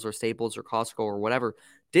McDonald's or Staples or Costco or whatever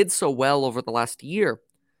did so well over the last year.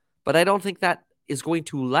 But I don't think that is going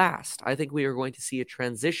to last. I think we are going to see a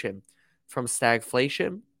transition from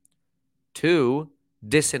stagflation to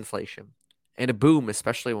disinflation and a boom,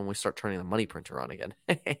 especially when we start turning the money printer on again.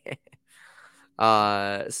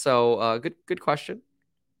 Good question.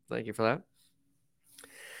 Thank you for that.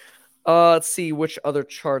 Let's see which other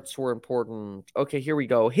charts were important. Okay, here we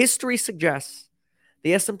go. History suggests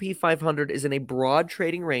the S&P 500 is in a broad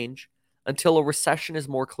trading range until a recession is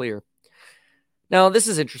more clear. Now, this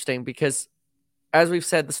is interesting because, as we've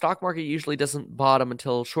said, the stock market usually doesn't bottom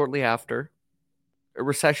until shortly after a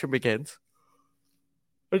recession begins.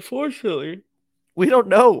 Unfortunately, we don't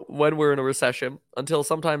know when we're in a recession until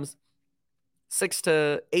sometimes 6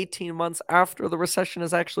 to 18 months after the recession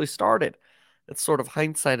has actually started. It's sort of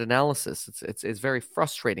hindsight analysis. It's very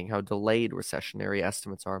frustrating how delayed recessionary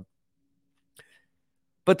estimates are.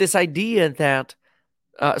 But this idea that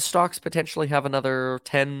stocks potentially have another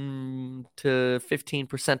 10 to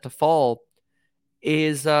 15% to fall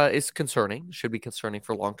is concerning, should be concerning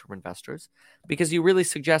for long-term investors, because you really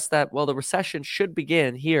suggest that, well, the recession should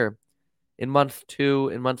begin here in month 2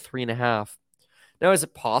 and month 3.5. Now, is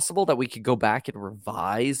it possible that we could go back and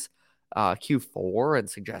revise Q4 and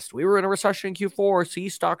suggest we were in a recession in Q4, see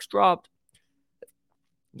stocks dropped?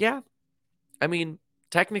 Yeah. I mean,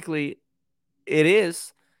 technically, it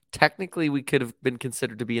is. Technically, we could have been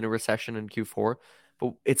considered to be in a recession in Q4,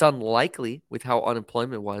 but it's unlikely with how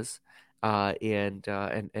unemployment was and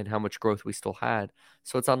how much growth we still had.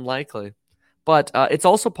 So it's unlikely. But it's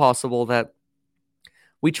also possible that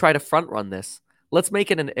we try to front run this. Let's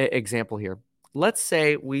make it an example here. Let's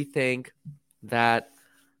say we think that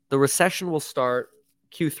the recession will start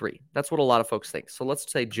Q3. That's what a lot of folks think. So let's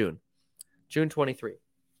say June 23.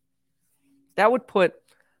 That would put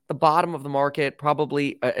the bottom of the market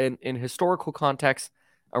probably in historical context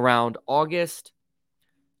around August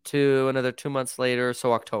to another 2 months later,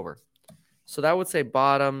 so October. So that would say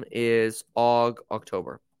bottom is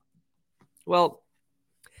October. Well,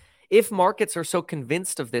 if markets are so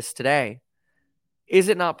convinced of this today, is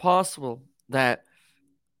it not possible that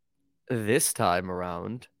this time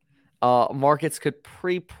around markets could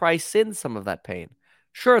pre-price in some of that pain?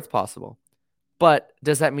 Sure, it's possible. But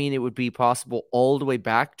does that mean it would be possible all the way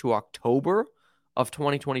back to October of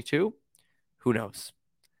 2022? Who knows?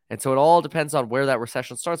 And so it all depends on where that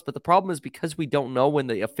recession starts. But the problem is, because we don't know when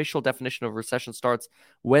the official definition of recession starts,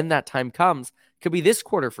 when that time comes, it could be this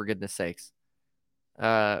quarter, for goodness sakes.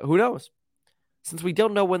 Who knows? Since we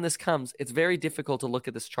don't know when this comes, it's very difficult to look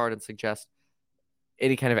at this chart and suggest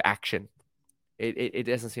any kind of action. It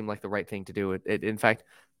doesn't seem like the right thing to do. In fact,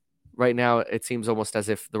 right now, it seems almost as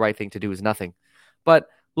if the right thing to do is nothing. But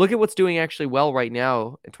look at what's doing actually well right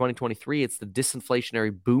now in 2023. It's the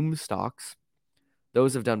disinflationary boom stocks.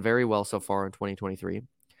 Those have done very well so far in 2023.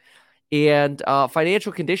 And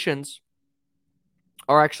financial conditions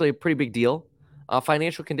are actually a pretty big deal.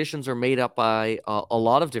 Financial conditions are made up by a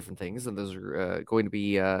lot of different things, and those are going to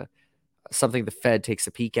be something the Fed takes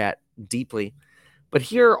a peek at deeply. But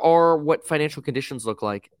here are what financial conditions look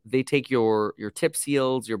like. They take your TIPS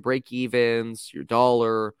yields, your break evens, your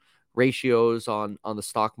dollar ratios on the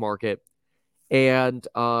stock market, and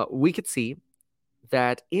we could see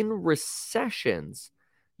that in recessions,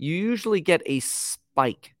 you usually get a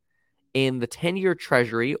spike in the 10-year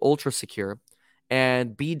Treasury, ultra secure,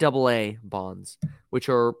 and BAA bonds, which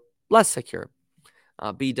are less secure.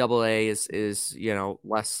 BAA is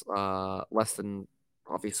less than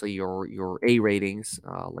obviously your A ratings,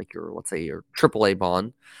 like your, let's say, your AAA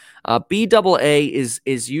bond. BAA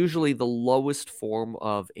is usually the lowest form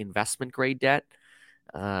of investment grade debt.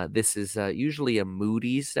 This is usually a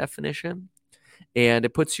Moody's definition, and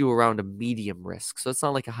it puts you around a medium risk. So it's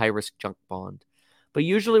not like a high risk junk bond. But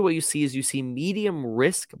usually what you see medium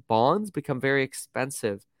risk bonds become very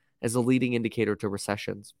expensive as a leading indicator to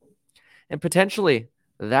recessions. And potentially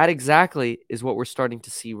that exactly is what we're starting to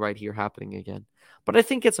see right here happening again. But I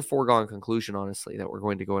think it's a foregone conclusion, honestly, that we're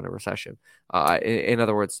going to go into recession. In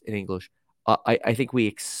other words, in English, I think we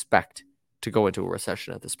expect to go into a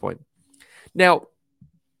recession at this point. Now,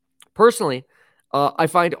 personally, I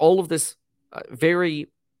find all of this very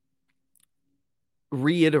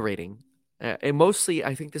reiterating. And mostly,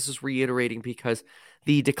 I think this is reiterating because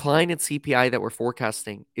the decline in CPI that we're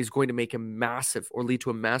forecasting is going to make a massive or lead to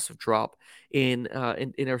a massive drop in our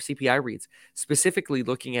CPI reads, specifically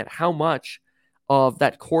looking at how much of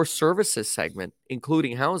that core services segment,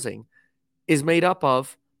 including housing, is made up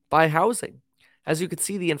of by housing. As you can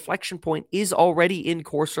see, the inflection point is already in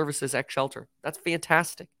core services ex shelter. That's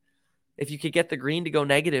fantastic. If you could get the green to go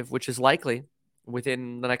negative, which is likely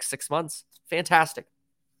within the next 6 months, fantastic.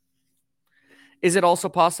 Is it also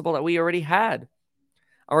possible that we already had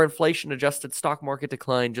our inflation-adjusted stock market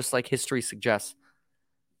decline, just like history suggests,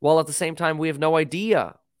 while at the same time we have no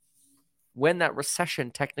idea when that recession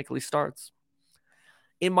technically starts?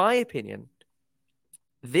 In my opinion,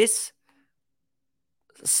 this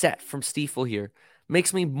set from Stifel here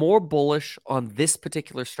makes me more bullish on this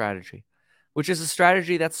particular strategy, which is a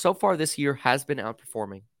strategy that so far this year has been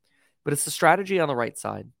outperforming. But it's the strategy on the right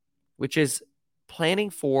side, which is planning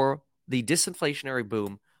for the disinflationary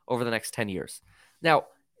boom over the next 10 years. Now,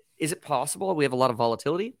 is it possible we have a lot of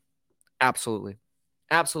volatility? Absolutely.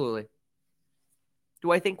 Absolutely.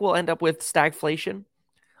 Do I think we'll end up with stagflation?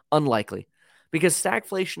 Unlikely, because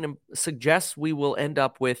stagflation suggests we will end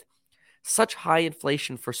up with such high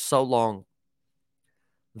inflation for so long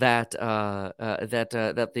that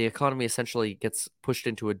that the economy essentially gets pushed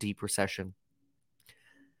into a deep recession.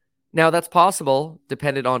 Now, that's possible,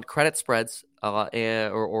 dependent on credit spreads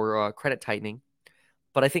or credit tightening,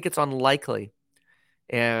 but I think it's unlikely.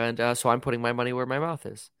 And so I'm putting my money where my mouth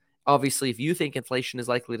is. Obviously, if you think inflation is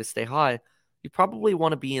likely to stay high, you probably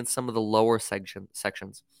want to be in some of the lower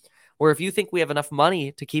sections. Or if you think we have enough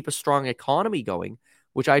money to keep a strong economy going,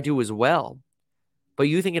 which I do as well, but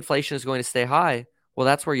you think inflation is going to stay high, well,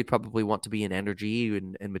 that's where you'd probably want to be in energy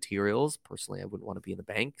and materials. Personally, I wouldn't want to be in the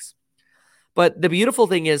banks. But the beautiful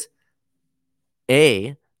thing is,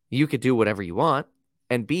 A, you could do whatever you want,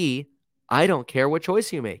 and B, I don't care what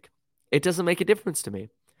choice you make. It doesn't make a difference to me.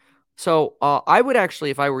 So I would actually,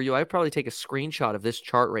 if I were you, I'd probably take a screenshot of this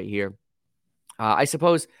chart right here. I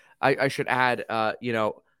suppose I should add,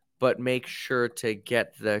 but make sure to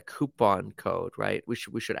get the coupon code, right? We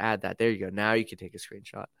should add that. There you go. Now you can take a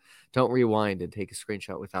screenshot. Don't rewind and take a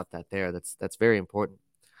screenshot without that there. That's very important.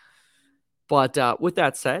 But with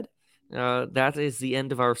that said, that is the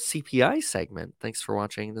end of our CPI segment. Thanks for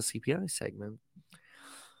watching the CPI segment.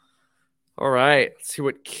 All right, let's see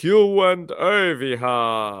what Q&A we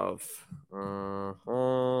have.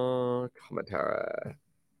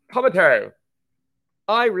 Commentary.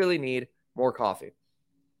 I really need more coffee.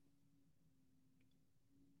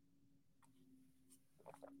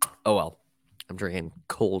 Oh, well, I'm drinking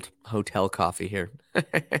cold hotel coffee here.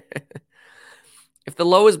 If the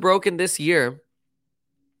low is broken this year,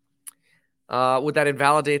 would that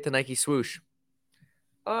invalidate the Nike swoosh?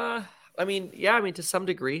 I mean, to some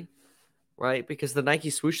degree, right? Because the Nike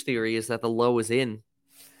swoosh theory is that the low is in.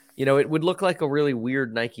 It would look like a really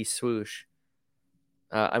weird Nike swoosh.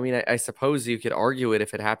 I suppose you could argue it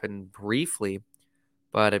if it happened briefly,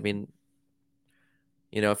 but I mean,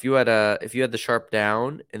 if you had the sharp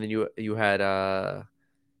down and then you had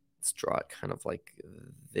let's draw it kind of like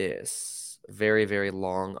this, very, very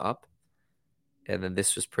long up, and then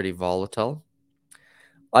this was pretty volatile.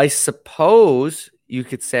 I suppose you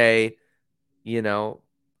could say you know,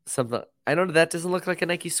 something. I don't know. That doesn't look like a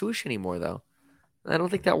Nike swoosh anymore, though. I don't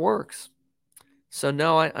think that works. So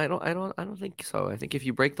no, I don't think so. I think if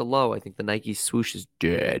you break the low, I think the Nike swoosh is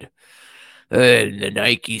dead. The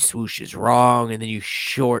Nike swoosh is wrong, and then you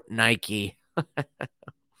short Nike.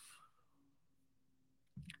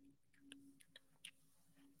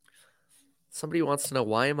 Somebody wants to know,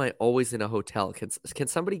 why am I always in a hotel? Can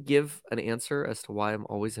somebody give an answer as to why I'm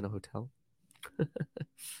always in a hotel?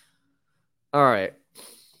 All right.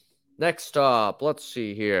 Next up, let's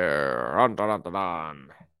see here. Dun, dun, dun, dun, dun.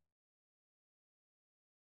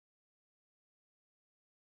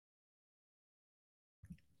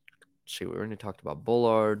 See, we already talked about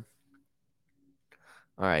Bullard.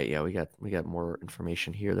 All right, yeah, we got more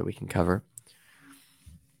information here that we can cover.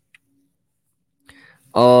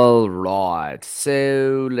 All right,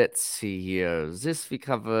 so let's see here. This we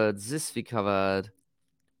covered. This we covered.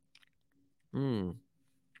 Hmm.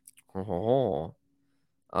 Oh.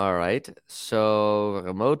 All right. So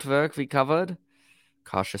remote work we covered.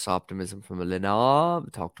 Cautious optimism from Elena. We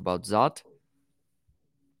talked about that.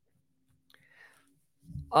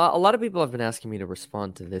 A lot of people have been asking me to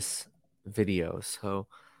respond to this video, so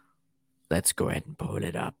let's go ahead and pull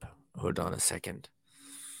it up. Hold on a second.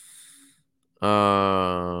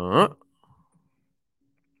 All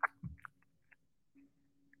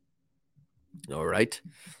right.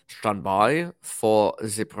 Stand by for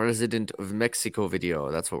the President of Mexico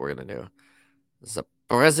video. That's what we're going to do. The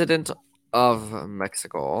President of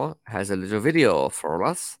Mexico has a little video for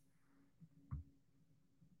us.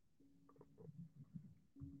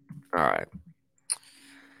 All right.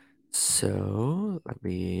 So let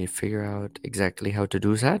me figure out exactly how to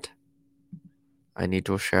do that. I need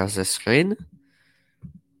to share the screen.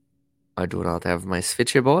 I do not have my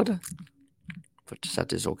switchboard, but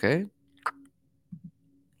that is okay.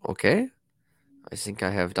 Okay. I think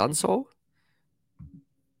I have done so.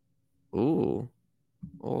 Ooh.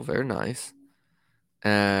 Oh, very nice.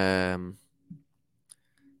 I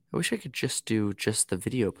wish I could just do just the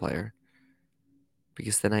video player,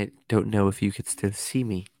 because then I don't know if you could still see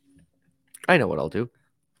me. I know what I'll do.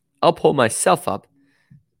 I'll pull myself up.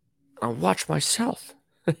 I'll watch myself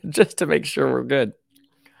just to make sure we're good.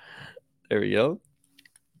 There we go.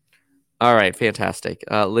 All right, fantastic.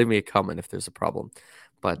 Leave me a comment if there's a problem,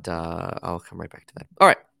 but I'll come right back to that. All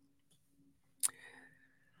right.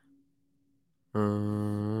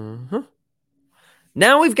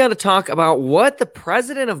 Now we've got to talk about what the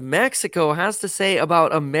president of Mexico has to say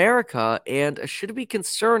about America, and should it be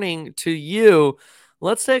concerning to you?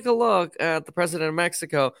 Let's take a look at the president of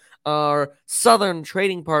Mexico, our southern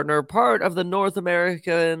trading partner, part of the North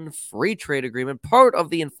American Free Trade Agreement, part of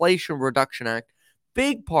the Inflation Reduction Act.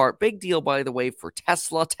 Big part, big deal, by the way, for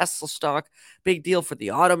Tesla stock, big deal for the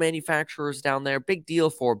auto manufacturers down there, big deal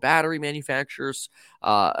for battery manufacturers,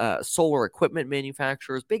 solar equipment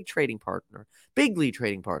manufacturers, big trading partner, big lead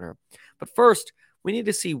trading partner. But first, we need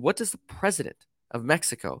to see, what does the president of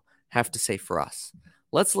Mexico have to say for us?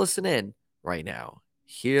 Let's listen in right now.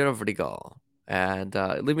 Here we go. And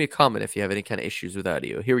leave me a comment if you have any kind of issues with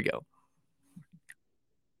audio. Here we go.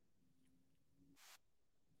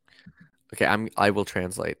 Okay, I will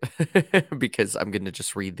translate because I'm going to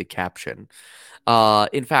just read the caption.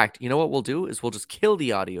 In fact, you know what we'll do is we'll just kill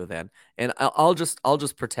the audio then, and I'll just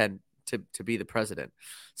pretend to be the president.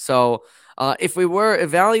 So, if we were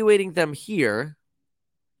evaluating them here,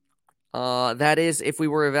 that is, if we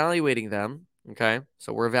were evaluating them, okay,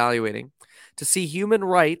 so we're evaluating to see human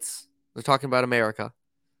rights. They're talking about America.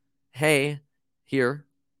 Hey, here,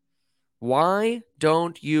 why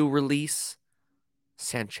don't you release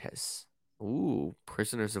Sanchez? Ooh,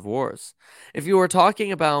 prisoners of wars. If you were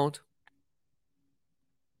talking about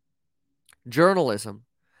journalism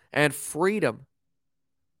and freedom,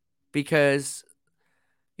 because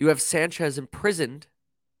you have Sanchez imprisoned,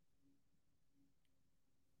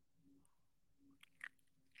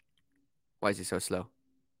 why is he so slow?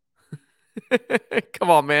 Come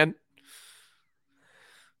on, man.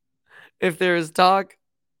 If there is talk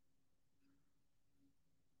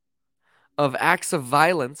of acts of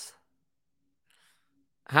violence,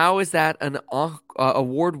 how is that an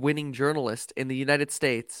award-winning journalist in the United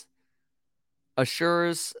States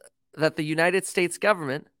assures that the United States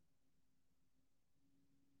government...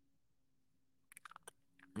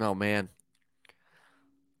 Oh, man.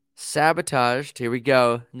 Sabotaged. Here we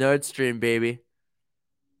go. Nord Stream, baby.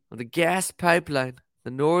 The gas pipeline.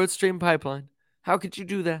 The Nord Stream pipeline. How could you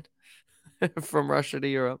do that? From Russia to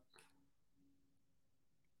Europe.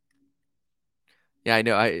 Yeah, I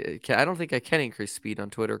know. I don't think I can increase speed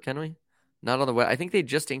on Twitter, can we? Not on the web. I think they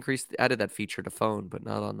just added that feature to phone, but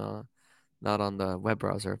not on the web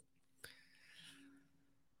browser.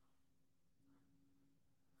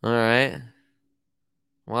 All right.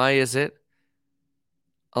 Why is it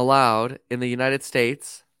allowed in the United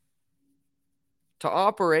States to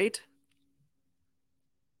operate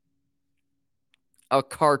a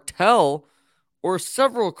cartel or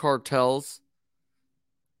several cartels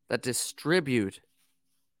that distribute?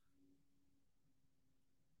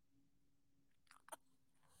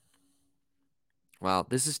 Wow,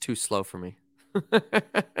 this is too slow for me.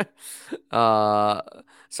 uh,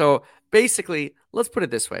 so basically, let's put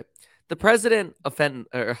it this way: the president of President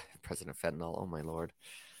Fentanyl. Oh my lord,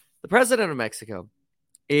 the president of Mexico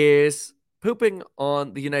is pooping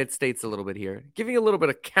on the United States a little bit here, giving a little bit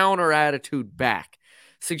of counter attitude back,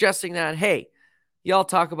 suggesting that hey, y'all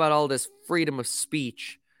talk about all this freedom of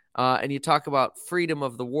speech, and you talk about freedom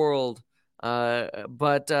of the world,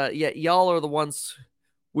 but yet y'all are the ones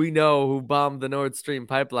we know who bombed the Nord Stream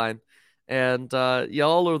pipeline, and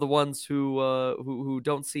y'all are the ones who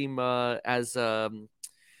don't seem as uh,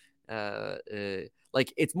 uh,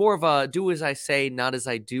 like it's more of a do as I say, not as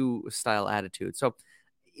I do style attitude. So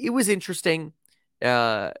it was interesting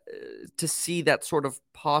uh, to see that sort of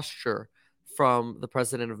posture from the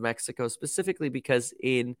president of Mexico, specifically because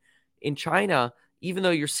in China, even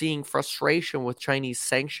though you're seeing frustration with Chinese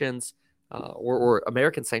sanctions or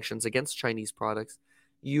American sanctions against Chinese products,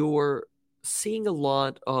 you're seeing a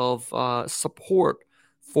lot of support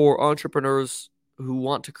for entrepreneurs who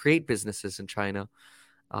want to create businesses in China.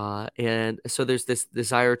 And so there's this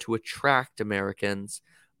desire to attract Americans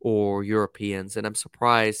or Europeans. And I'm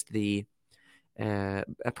surprised the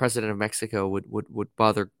president of Mexico would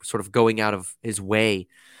bother sort of going out of his way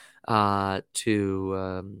to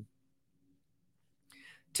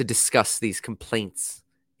discuss these complaints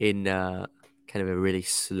in kind of a really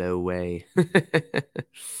slow way.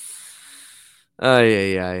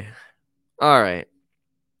 Ay, ay, ay. All right.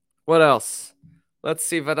 What else? Let's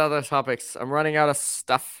see what other topics. I'm running out of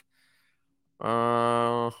stuff.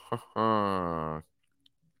 Uh,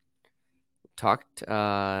 talked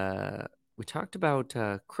we talked about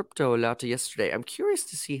crypto a lot yesterday. I'm curious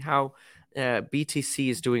to see how BTC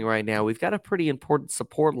is doing right now. We've got a pretty important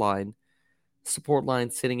support line. Support line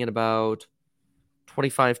sitting at about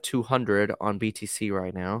 25,200 on BTC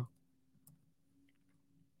right now.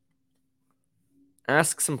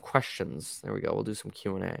 Ask some questions. There we go. We'll do some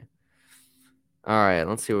Q&A. All right,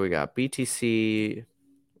 let's see what we got. BTC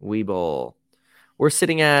Webull. We're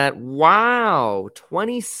sitting at, wow,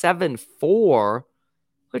 27.4.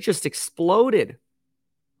 It just exploded.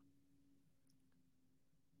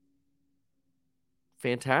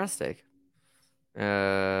 Fantastic.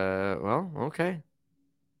 Well, okay.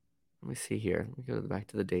 Let me see here. Let me go back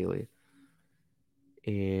to the daily.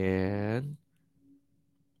 And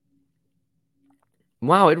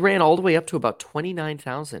wow, it ran all the way up to about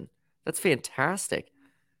 29,000. That's fantastic.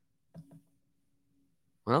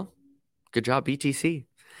 Well, good job, BTC.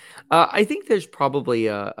 I think there's probably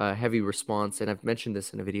a heavy response, and I've mentioned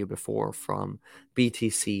this in a video before, from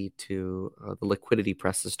BTC to the liquidity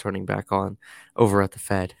presses turning back on over at the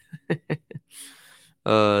Fed.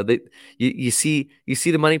 They, you see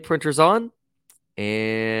the money printers on,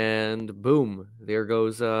 and boom, there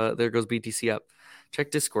goes BTC up. Check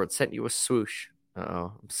Discord. Sent you a swoosh.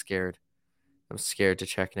 Oh, I'm scared. I'm scared to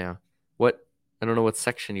check now. What? I don't know what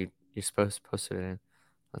section you supposed posted it in.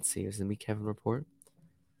 Let's see. Is the Me Kevin report?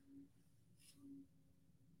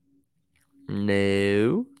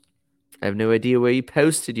 No. I have no idea where you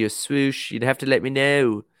posted your swoosh. You'd have to let me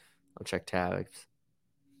know. I'll check tabs.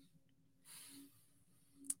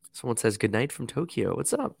 Someone says good night from Tokyo.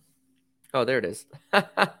 What's up? Oh, there it is.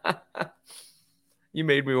 You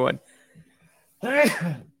made me one.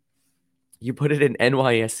 You put it in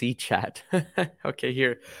NYSE chat. Okay,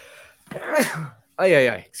 here.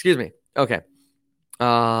 Ay. Excuse me. Okay.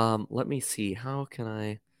 Let me see. How can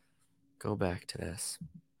I go back to this?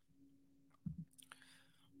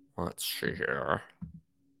 Let's see here.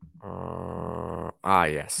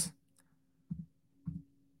 Yes.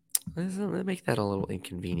 Let's make that a little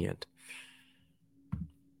inconvenient.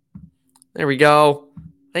 There we go.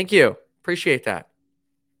 Thank you. Appreciate that.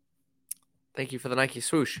 Thank you for the Nike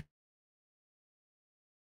swoosh.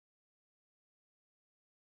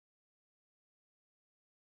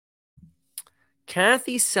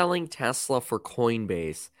 Kathy selling Tesla for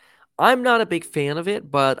Coinbase. I'm not a big fan of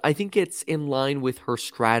it, but I think it's in line with her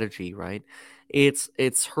strategy, right?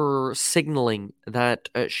 It's her signaling that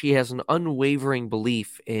she has an unwavering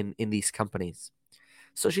belief in these companies.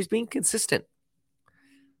 So she's being consistent.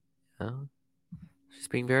 She's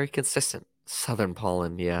being very consistent. Southern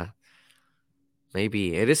pollen, yeah.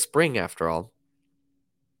 Maybe. It is spring after all.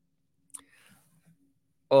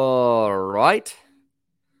 All right.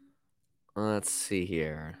 Let's see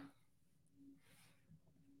here.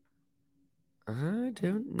 I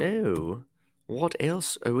don't know. What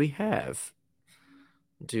else do we have?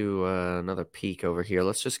 Do another peek over here.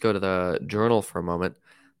 Let's just go to the journal for a moment.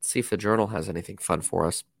 See if the journal has anything fun for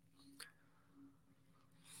us.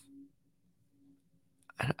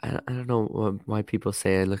 I don't know why people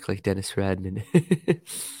say I look like Dennis Rodman,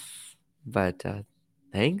 but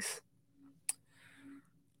thanks.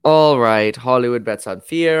 All right, Hollywood bets on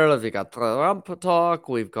fear. We got Trump talk.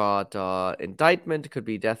 We've got indictment. Could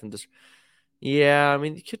be death and yeah. I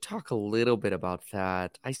mean, you could talk a little bit about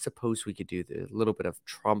that. I suppose we could do a little bit of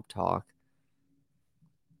Trump talk.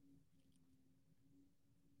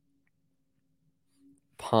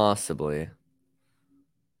 Possibly.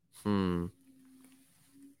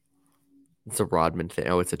 It's a Rodman thing.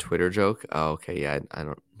 Oh, it's a Twitter joke. Oh, okay. Yeah, I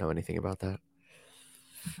don't know anything about that.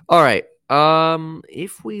 All right.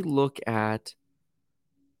 If we look at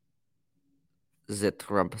the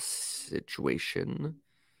Trump situation,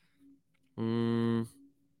 I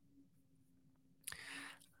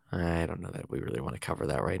don't know that we really want to cover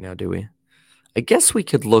that right now, do we? I guess we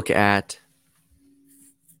could look at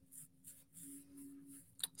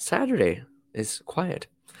Saturday is quiet.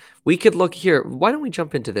 We could look here. Why don't we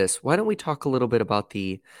jump into this? Why don't we talk a little bit about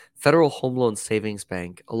the Federal Home Loan Savings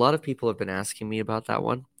Bank? A lot of people have been asking me about that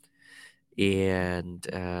one, and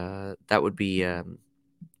that would be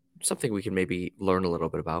something we can maybe learn a little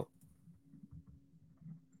bit about.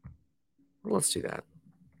 Let's do that.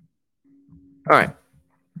 All right.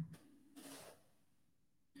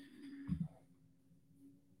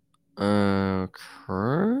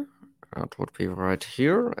 Okay. That would be right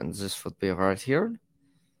here, and this would be right here.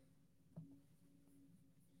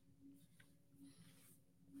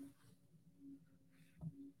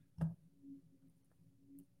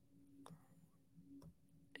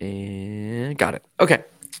 And got it. Okay.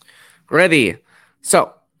 Ready.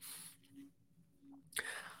 So,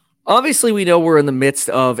 obviously, we know we're in the midst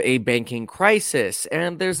of a banking crisis,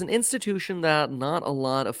 and there's an institution that not a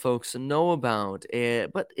lot of folks know about,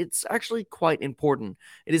 but it's actually quite important.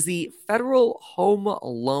 It is the Federal Home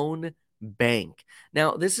Loan Bank.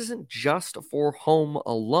 Now, this isn't just for home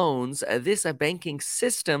loans. This banking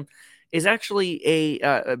system is actually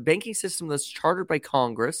a banking system that's chartered by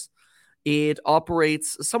Congress. It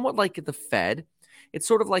operates somewhat like the Fed. It's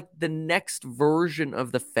sort of like the next version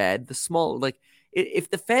of the Fed, the small, like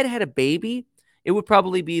if the Fed had a baby, it would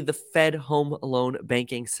probably be the Fed home loan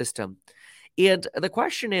banking system. And the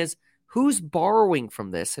question is, who's borrowing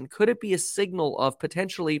from this? And could it be a signal of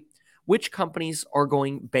potentially which companies are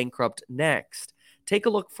going bankrupt next? Take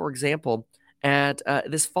a look, for example, at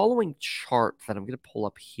this following chart that I'm going to pull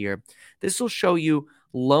up here. This will show you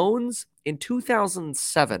loans in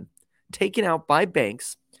 2007 taken out by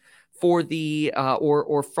banks for the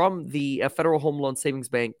or from the Federal Home Loan Savings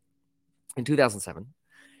Bank in 2007.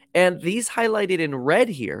 And these highlighted in red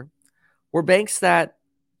here were banks that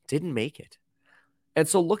didn't make it. And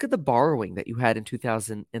so look at the borrowing that you had in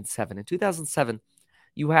 2007. In 2007,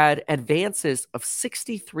 you had advances of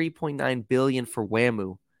 63.9 billion for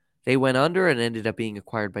WAMU. They went under and ended up being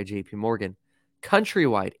acquired by JP Morgan.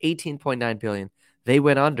 Countrywide, 18.9 billion. They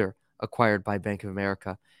went under, acquired by Bank of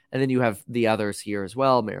America. And then you have the others here as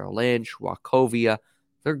well, Merrill Lynch, Wachovia.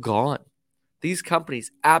 They're gone. These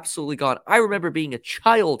companies absolutely gone. I remember being a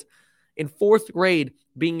child in fourth grade,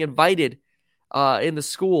 being invited in the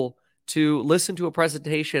school to listen to a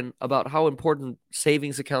presentation about how important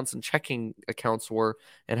savings accounts and checking accounts were,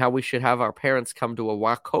 and how we should have our parents come to a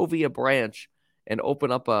Wachovia branch and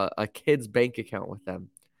open up a kid's bank account with them.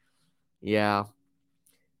 Yeah,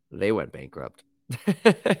 they went bankrupt.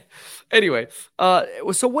 Anyway,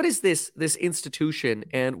 so what is this institution,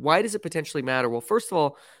 and why does it potentially matter? Well, first of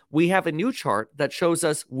all, we have a new chart that shows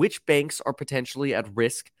us which banks are potentially at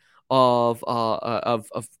risk of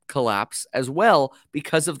collapse as well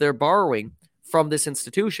because of their borrowing from this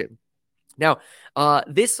institution. Now,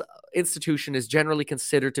 this institution is generally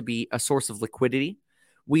considered to be a source of liquidity.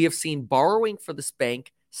 We have seen borrowing for this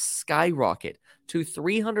bank skyrocket to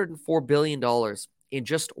 $304 billion in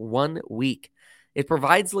just 1 week. It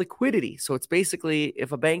provides liquidity. So it's basically,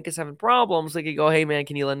 if a bank is having problems, they could go, hey, man,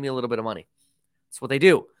 can you lend me a little bit of money? That's what they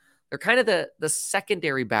do. They're kind of the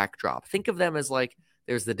secondary backdrop. Think of them as like,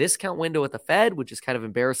 there's the discount window at the Fed, which is kind of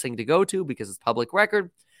embarrassing to go to because it's public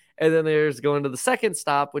record. And then there's going to the second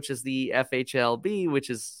stop, which is the FHLB, which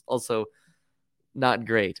is also not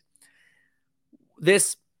great.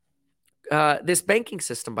 This banking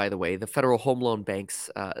system, by the way, the Federal Home Loan Bank's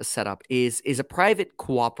setup is a private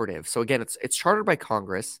cooperative. So again, it's chartered by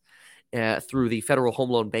Congress. through the Federal Home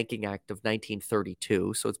Loan Banking Act of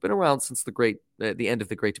 1932. So it's been around since the end of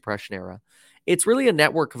the Great Depression era. It's really a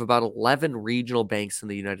network of about 11 regional banks in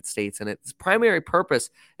the United States, and its primary purpose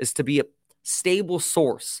is to be a stable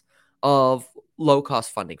source of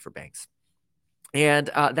low-cost funding for banks. And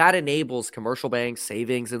that enables commercial banks,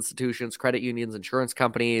 savings institutions, credit unions, insurance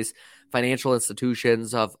companies, financial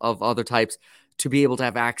institutions of other types to be able to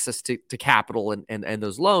have access to capital and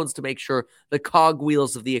those loans to make sure the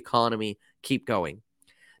cogwheels of the economy keep going.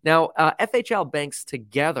 Now, FHL banks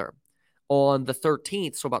together on the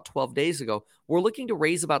 13th, so about 12 days ago, were looking to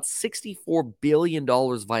raise about $64 billion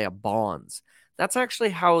via bonds. That's actually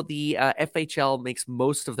how the FHL makes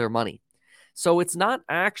most of their money. So it's not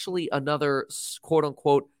actually another quote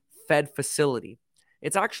unquote Fed facility.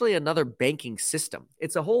 It's actually another banking system.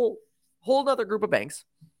 It's a whole other group of banks,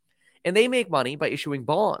 and they make money by issuing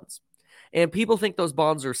bonds. And people think those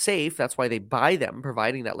bonds are safe. That's why they buy them,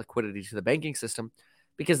 providing that liquidity to the banking system,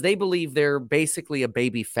 because they believe they're basically a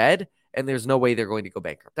baby Fed and there's no way they're going to go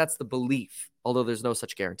bankrupt. That's the belief, although there's no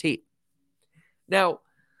such guarantee. Now,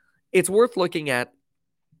 it's worth looking at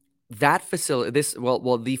that facility,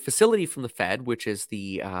 the facility from the Fed, which is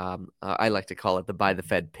the, I like to call it the Buy the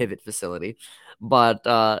Fed pivot facility, but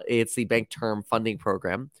it's the Bank Term Funding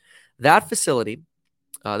Program. That facility,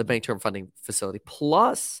 the Bank Term Funding Facility,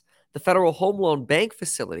 plus the Federal Home Loan Bank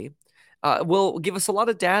Facility, will give us a lot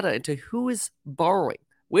of data into who is borrowing,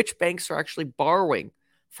 which banks are actually borrowing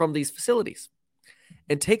from these facilities.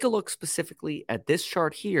 And take a look specifically at this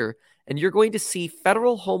chart here, and you're going to see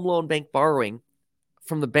Federal Home Loan Bank borrowing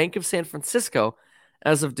from the Bank of San Francisco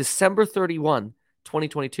as of December 31,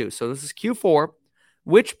 2022. So this is Q4.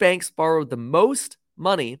 Which banks borrowed the most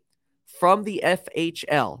money from the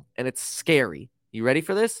FHL? And it's scary. You ready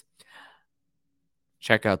for this?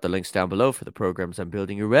 Check out the links down below for the programs on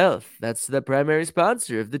Building Your Wealth. That's the primary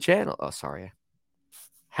sponsor of the channel. Oh, sorry.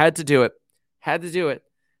 Had to do it.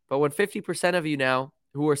 But when 50% of you now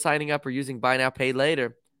who are signing up are using Buy Now, Pay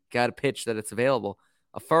Later, got a pitch that it's available.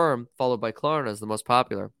 Affirm, followed by Klarna, is the most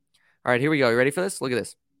popular. All right, here we go. You ready for this? Look at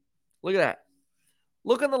this. Look at that.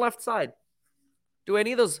 Look on the left side. Do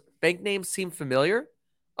any of those bank names seem familiar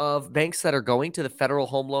of banks that are going to the Federal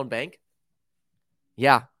Home Loan Bank?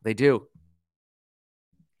 Yeah, they do.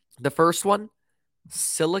 The first one,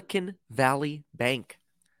 Silicon Valley Bank.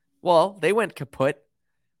 Well, they went kaput.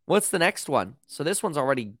 What's the next one? So this one's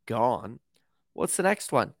already gone. What's the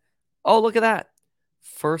next one? Oh, look at that.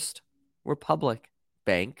 First Republic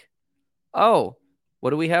Bank. Oh, what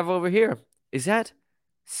do we have over here? Is that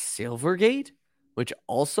Silvergate, which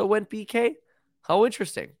also went BK? How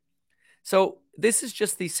interesting. So this is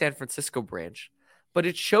just the San Francisco branch, but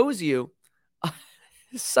it shows you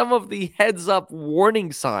some of the heads up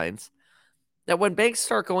warning signs that when banks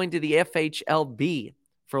start going to the FHLB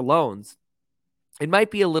for loans, it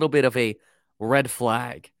might be a little bit of a red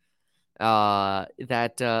flag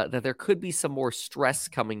that there could be some more stress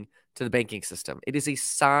coming to the banking system. It is a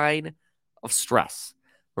sign of stress.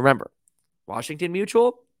 Remember, Washington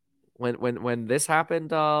Mutual, when this happened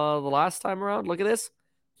the last time around, look at this.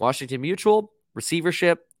 Washington Mutual,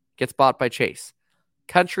 receivership, gets bought by Chase.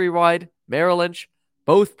 Countrywide, Merrill Lynch,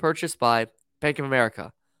 both purchased by Bank of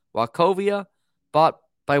America. Wachovia, bought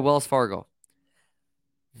by Wells Fargo.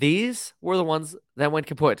 These were the ones that went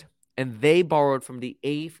kaput, and they borrowed from the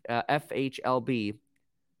FHLB,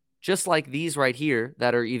 just like these right here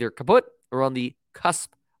that are either kaput or on the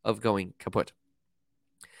cusp of going kaput.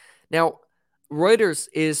 Now, Reuters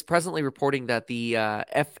is presently reporting that the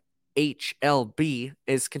FHLB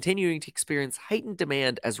is continuing to experience heightened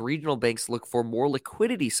demand as regional banks look for more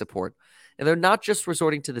liquidity support. And they're not just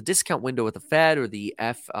resorting to the discount window with the Fed or the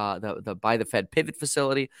Buy the Fed pivot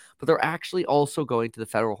facility, but they're actually also going to the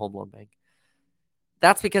Federal Home Loan Bank.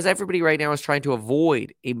 That's because everybody right now is trying to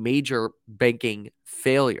avoid a major banking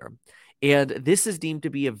failure. And this is deemed to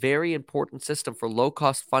be a very important system for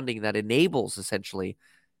low-cost funding that enables essentially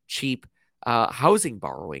cheap housing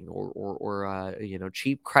borrowing or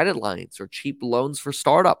cheap credit lines or cheap loans for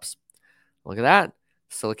startups. Look at that.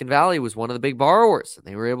 Silicon Valley was one of the big borrowers, and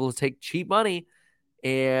they were able to take cheap money.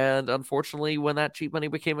 And unfortunately, when that cheap money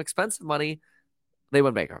became expensive money, they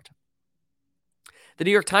went bankrupt. The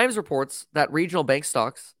New York Times reports that regional bank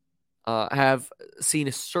stocks have seen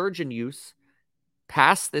a surge in use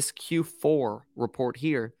past this Q4 report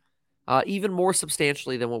here, even more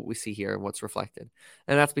substantially than what we see here and what's reflected.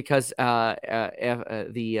 And that's because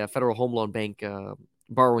the Federal Home Loan Bank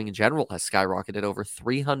borrowing in general has skyrocketed over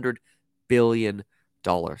 $300 billion.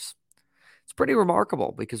 It's pretty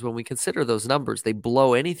remarkable because when we consider those numbers, they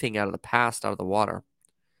blow anything out of the past out of the water.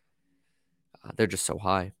 They're just so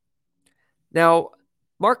high. Now,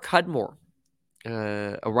 Mark Cudmore,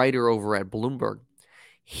 a writer over at Bloomberg,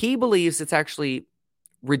 he believes it's actually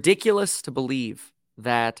ridiculous to believe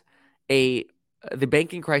that the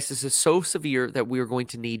banking crisis is so severe that we are going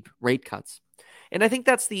to need rate cuts. And I think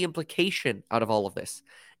that's the implication out of all of this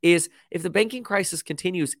is if the banking crisis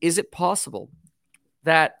continues, is it possible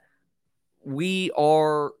that we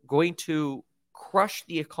are going to crush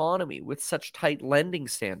the economy with such tight lending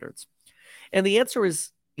standards? And the answer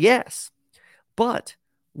is yes. But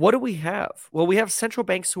what do we have? Well, we have central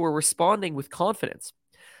banks who are responding with confidence.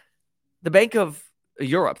 The Bank of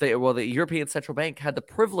Europe, the European Central Bank, had the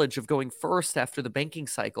privilege of going first after the banking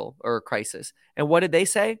cycle or crisis. And what did they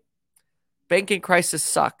say? Banking crisis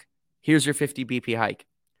suck. Here's your 50 BP hike.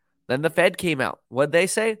 Then the Fed came out. What did they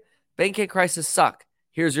say? Banking crisis suck.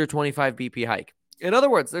 Here's your 25 BP hike. In other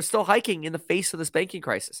words, they're still hiking in the face of this banking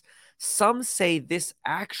crisis. Some say this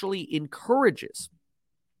actually encourages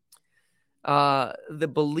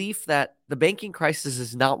the belief that the banking crisis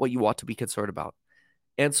is not what you ought to be concerned about.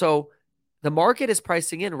 And so the market is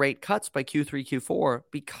pricing in rate cuts by Q3, Q4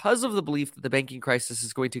 because of the belief that the banking crisis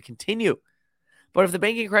is going to continue. But if the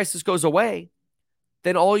banking crisis goes away,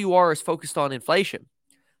 then all you are is focused on inflation.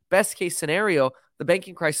 Best case scenario, the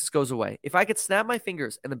banking crisis goes away. If I could snap my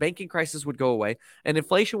fingers and the banking crisis would go away and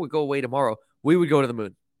inflation would go away tomorrow, we would go to the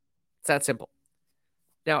moon. It's that simple.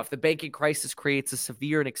 Now, if the banking crisis creates a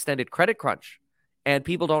severe and extended credit crunch and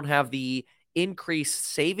people don't have the increased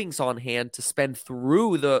savings on hand to spend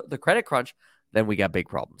through the credit crunch, then we got big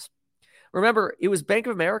problems. Remember, it was Bank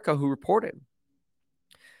of America who reported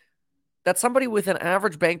that somebody with an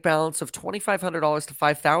average bank balance of $2,500 to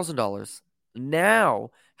 $5,000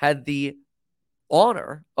 now had the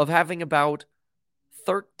honor of having about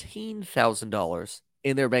 $13,000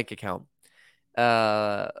 in their bank account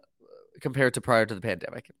compared to prior to the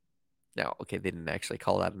pandemic. Now, okay, they didn't actually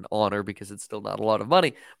call that an honor because it's still not a lot of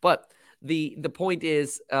money, but the point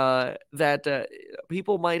is that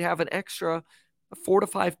people might have an extra 4 to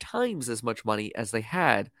 5 times as much money as they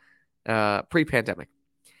had pre-pandemic.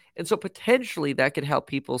 And so potentially that could help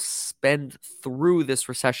people spend through this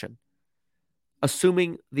recession,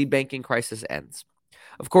 assuming the banking crisis ends.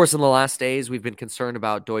 Of course, in the last days, we've been concerned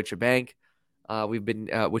about Deutsche Bank,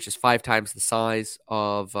 which is 5 times the size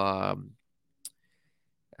of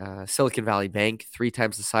Silicon Valley Bank, 3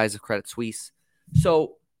 times the size of Credit Suisse.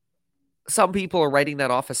 So some people are writing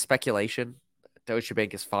that off as speculation. Deutsche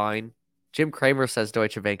Bank is fine. Jim Cramer says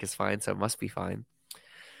Deutsche Bank is fine, so it must be fine.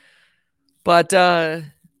 But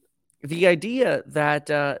the idea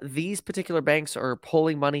that these particular banks are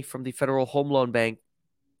pulling money from the Federal Home Loan Bank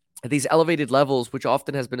at these elevated levels, which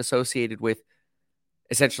often has been associated with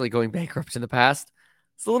essentially going bankrupt in the past,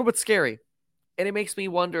 it's a little bit scary. And it makes me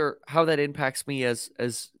wonder how that impacts me as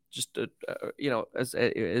just,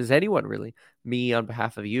 as anyone really, me on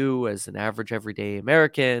behalf of you as an average everyday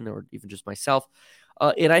American or even just myself.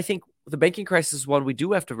 And I think the banking crisis is one we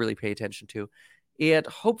do have to really pay attention to. And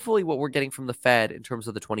hopefully what we're getting from the Fed in terms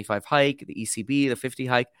of the 25 hike, the ECB, the 50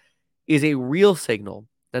 hike is a real signal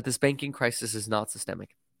that this banking crisis is not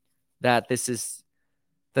systemic, that this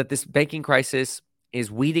banking crisis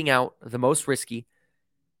is weeding out the most risky,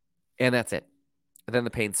 and that's it. And then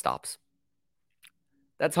the pain stops.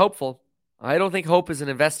 That's hopeful. I don't think hope is an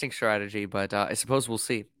investing strategy, but I suppose we'll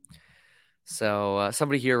see. So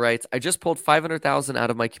somebody here writes, I just pulled $500,000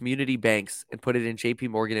 out of my community banks and put it in JP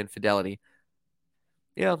Morgan and Fidelity.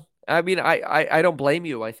 Yeah, I mean, I don't blame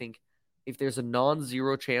you. I think if there's a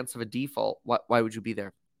non-zero chance of a default, why would you be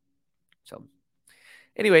there? So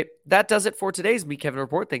anyway, that does it for today's Meet Kevin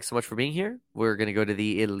Report. Thanks so much for being here. We're going to go to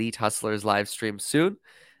the Elite Hustlers live stream soon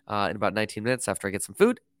in about 19 minutes after I get some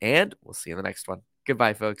food, and we'll see you in the next one.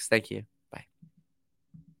 Goodbye, folks. Thank you.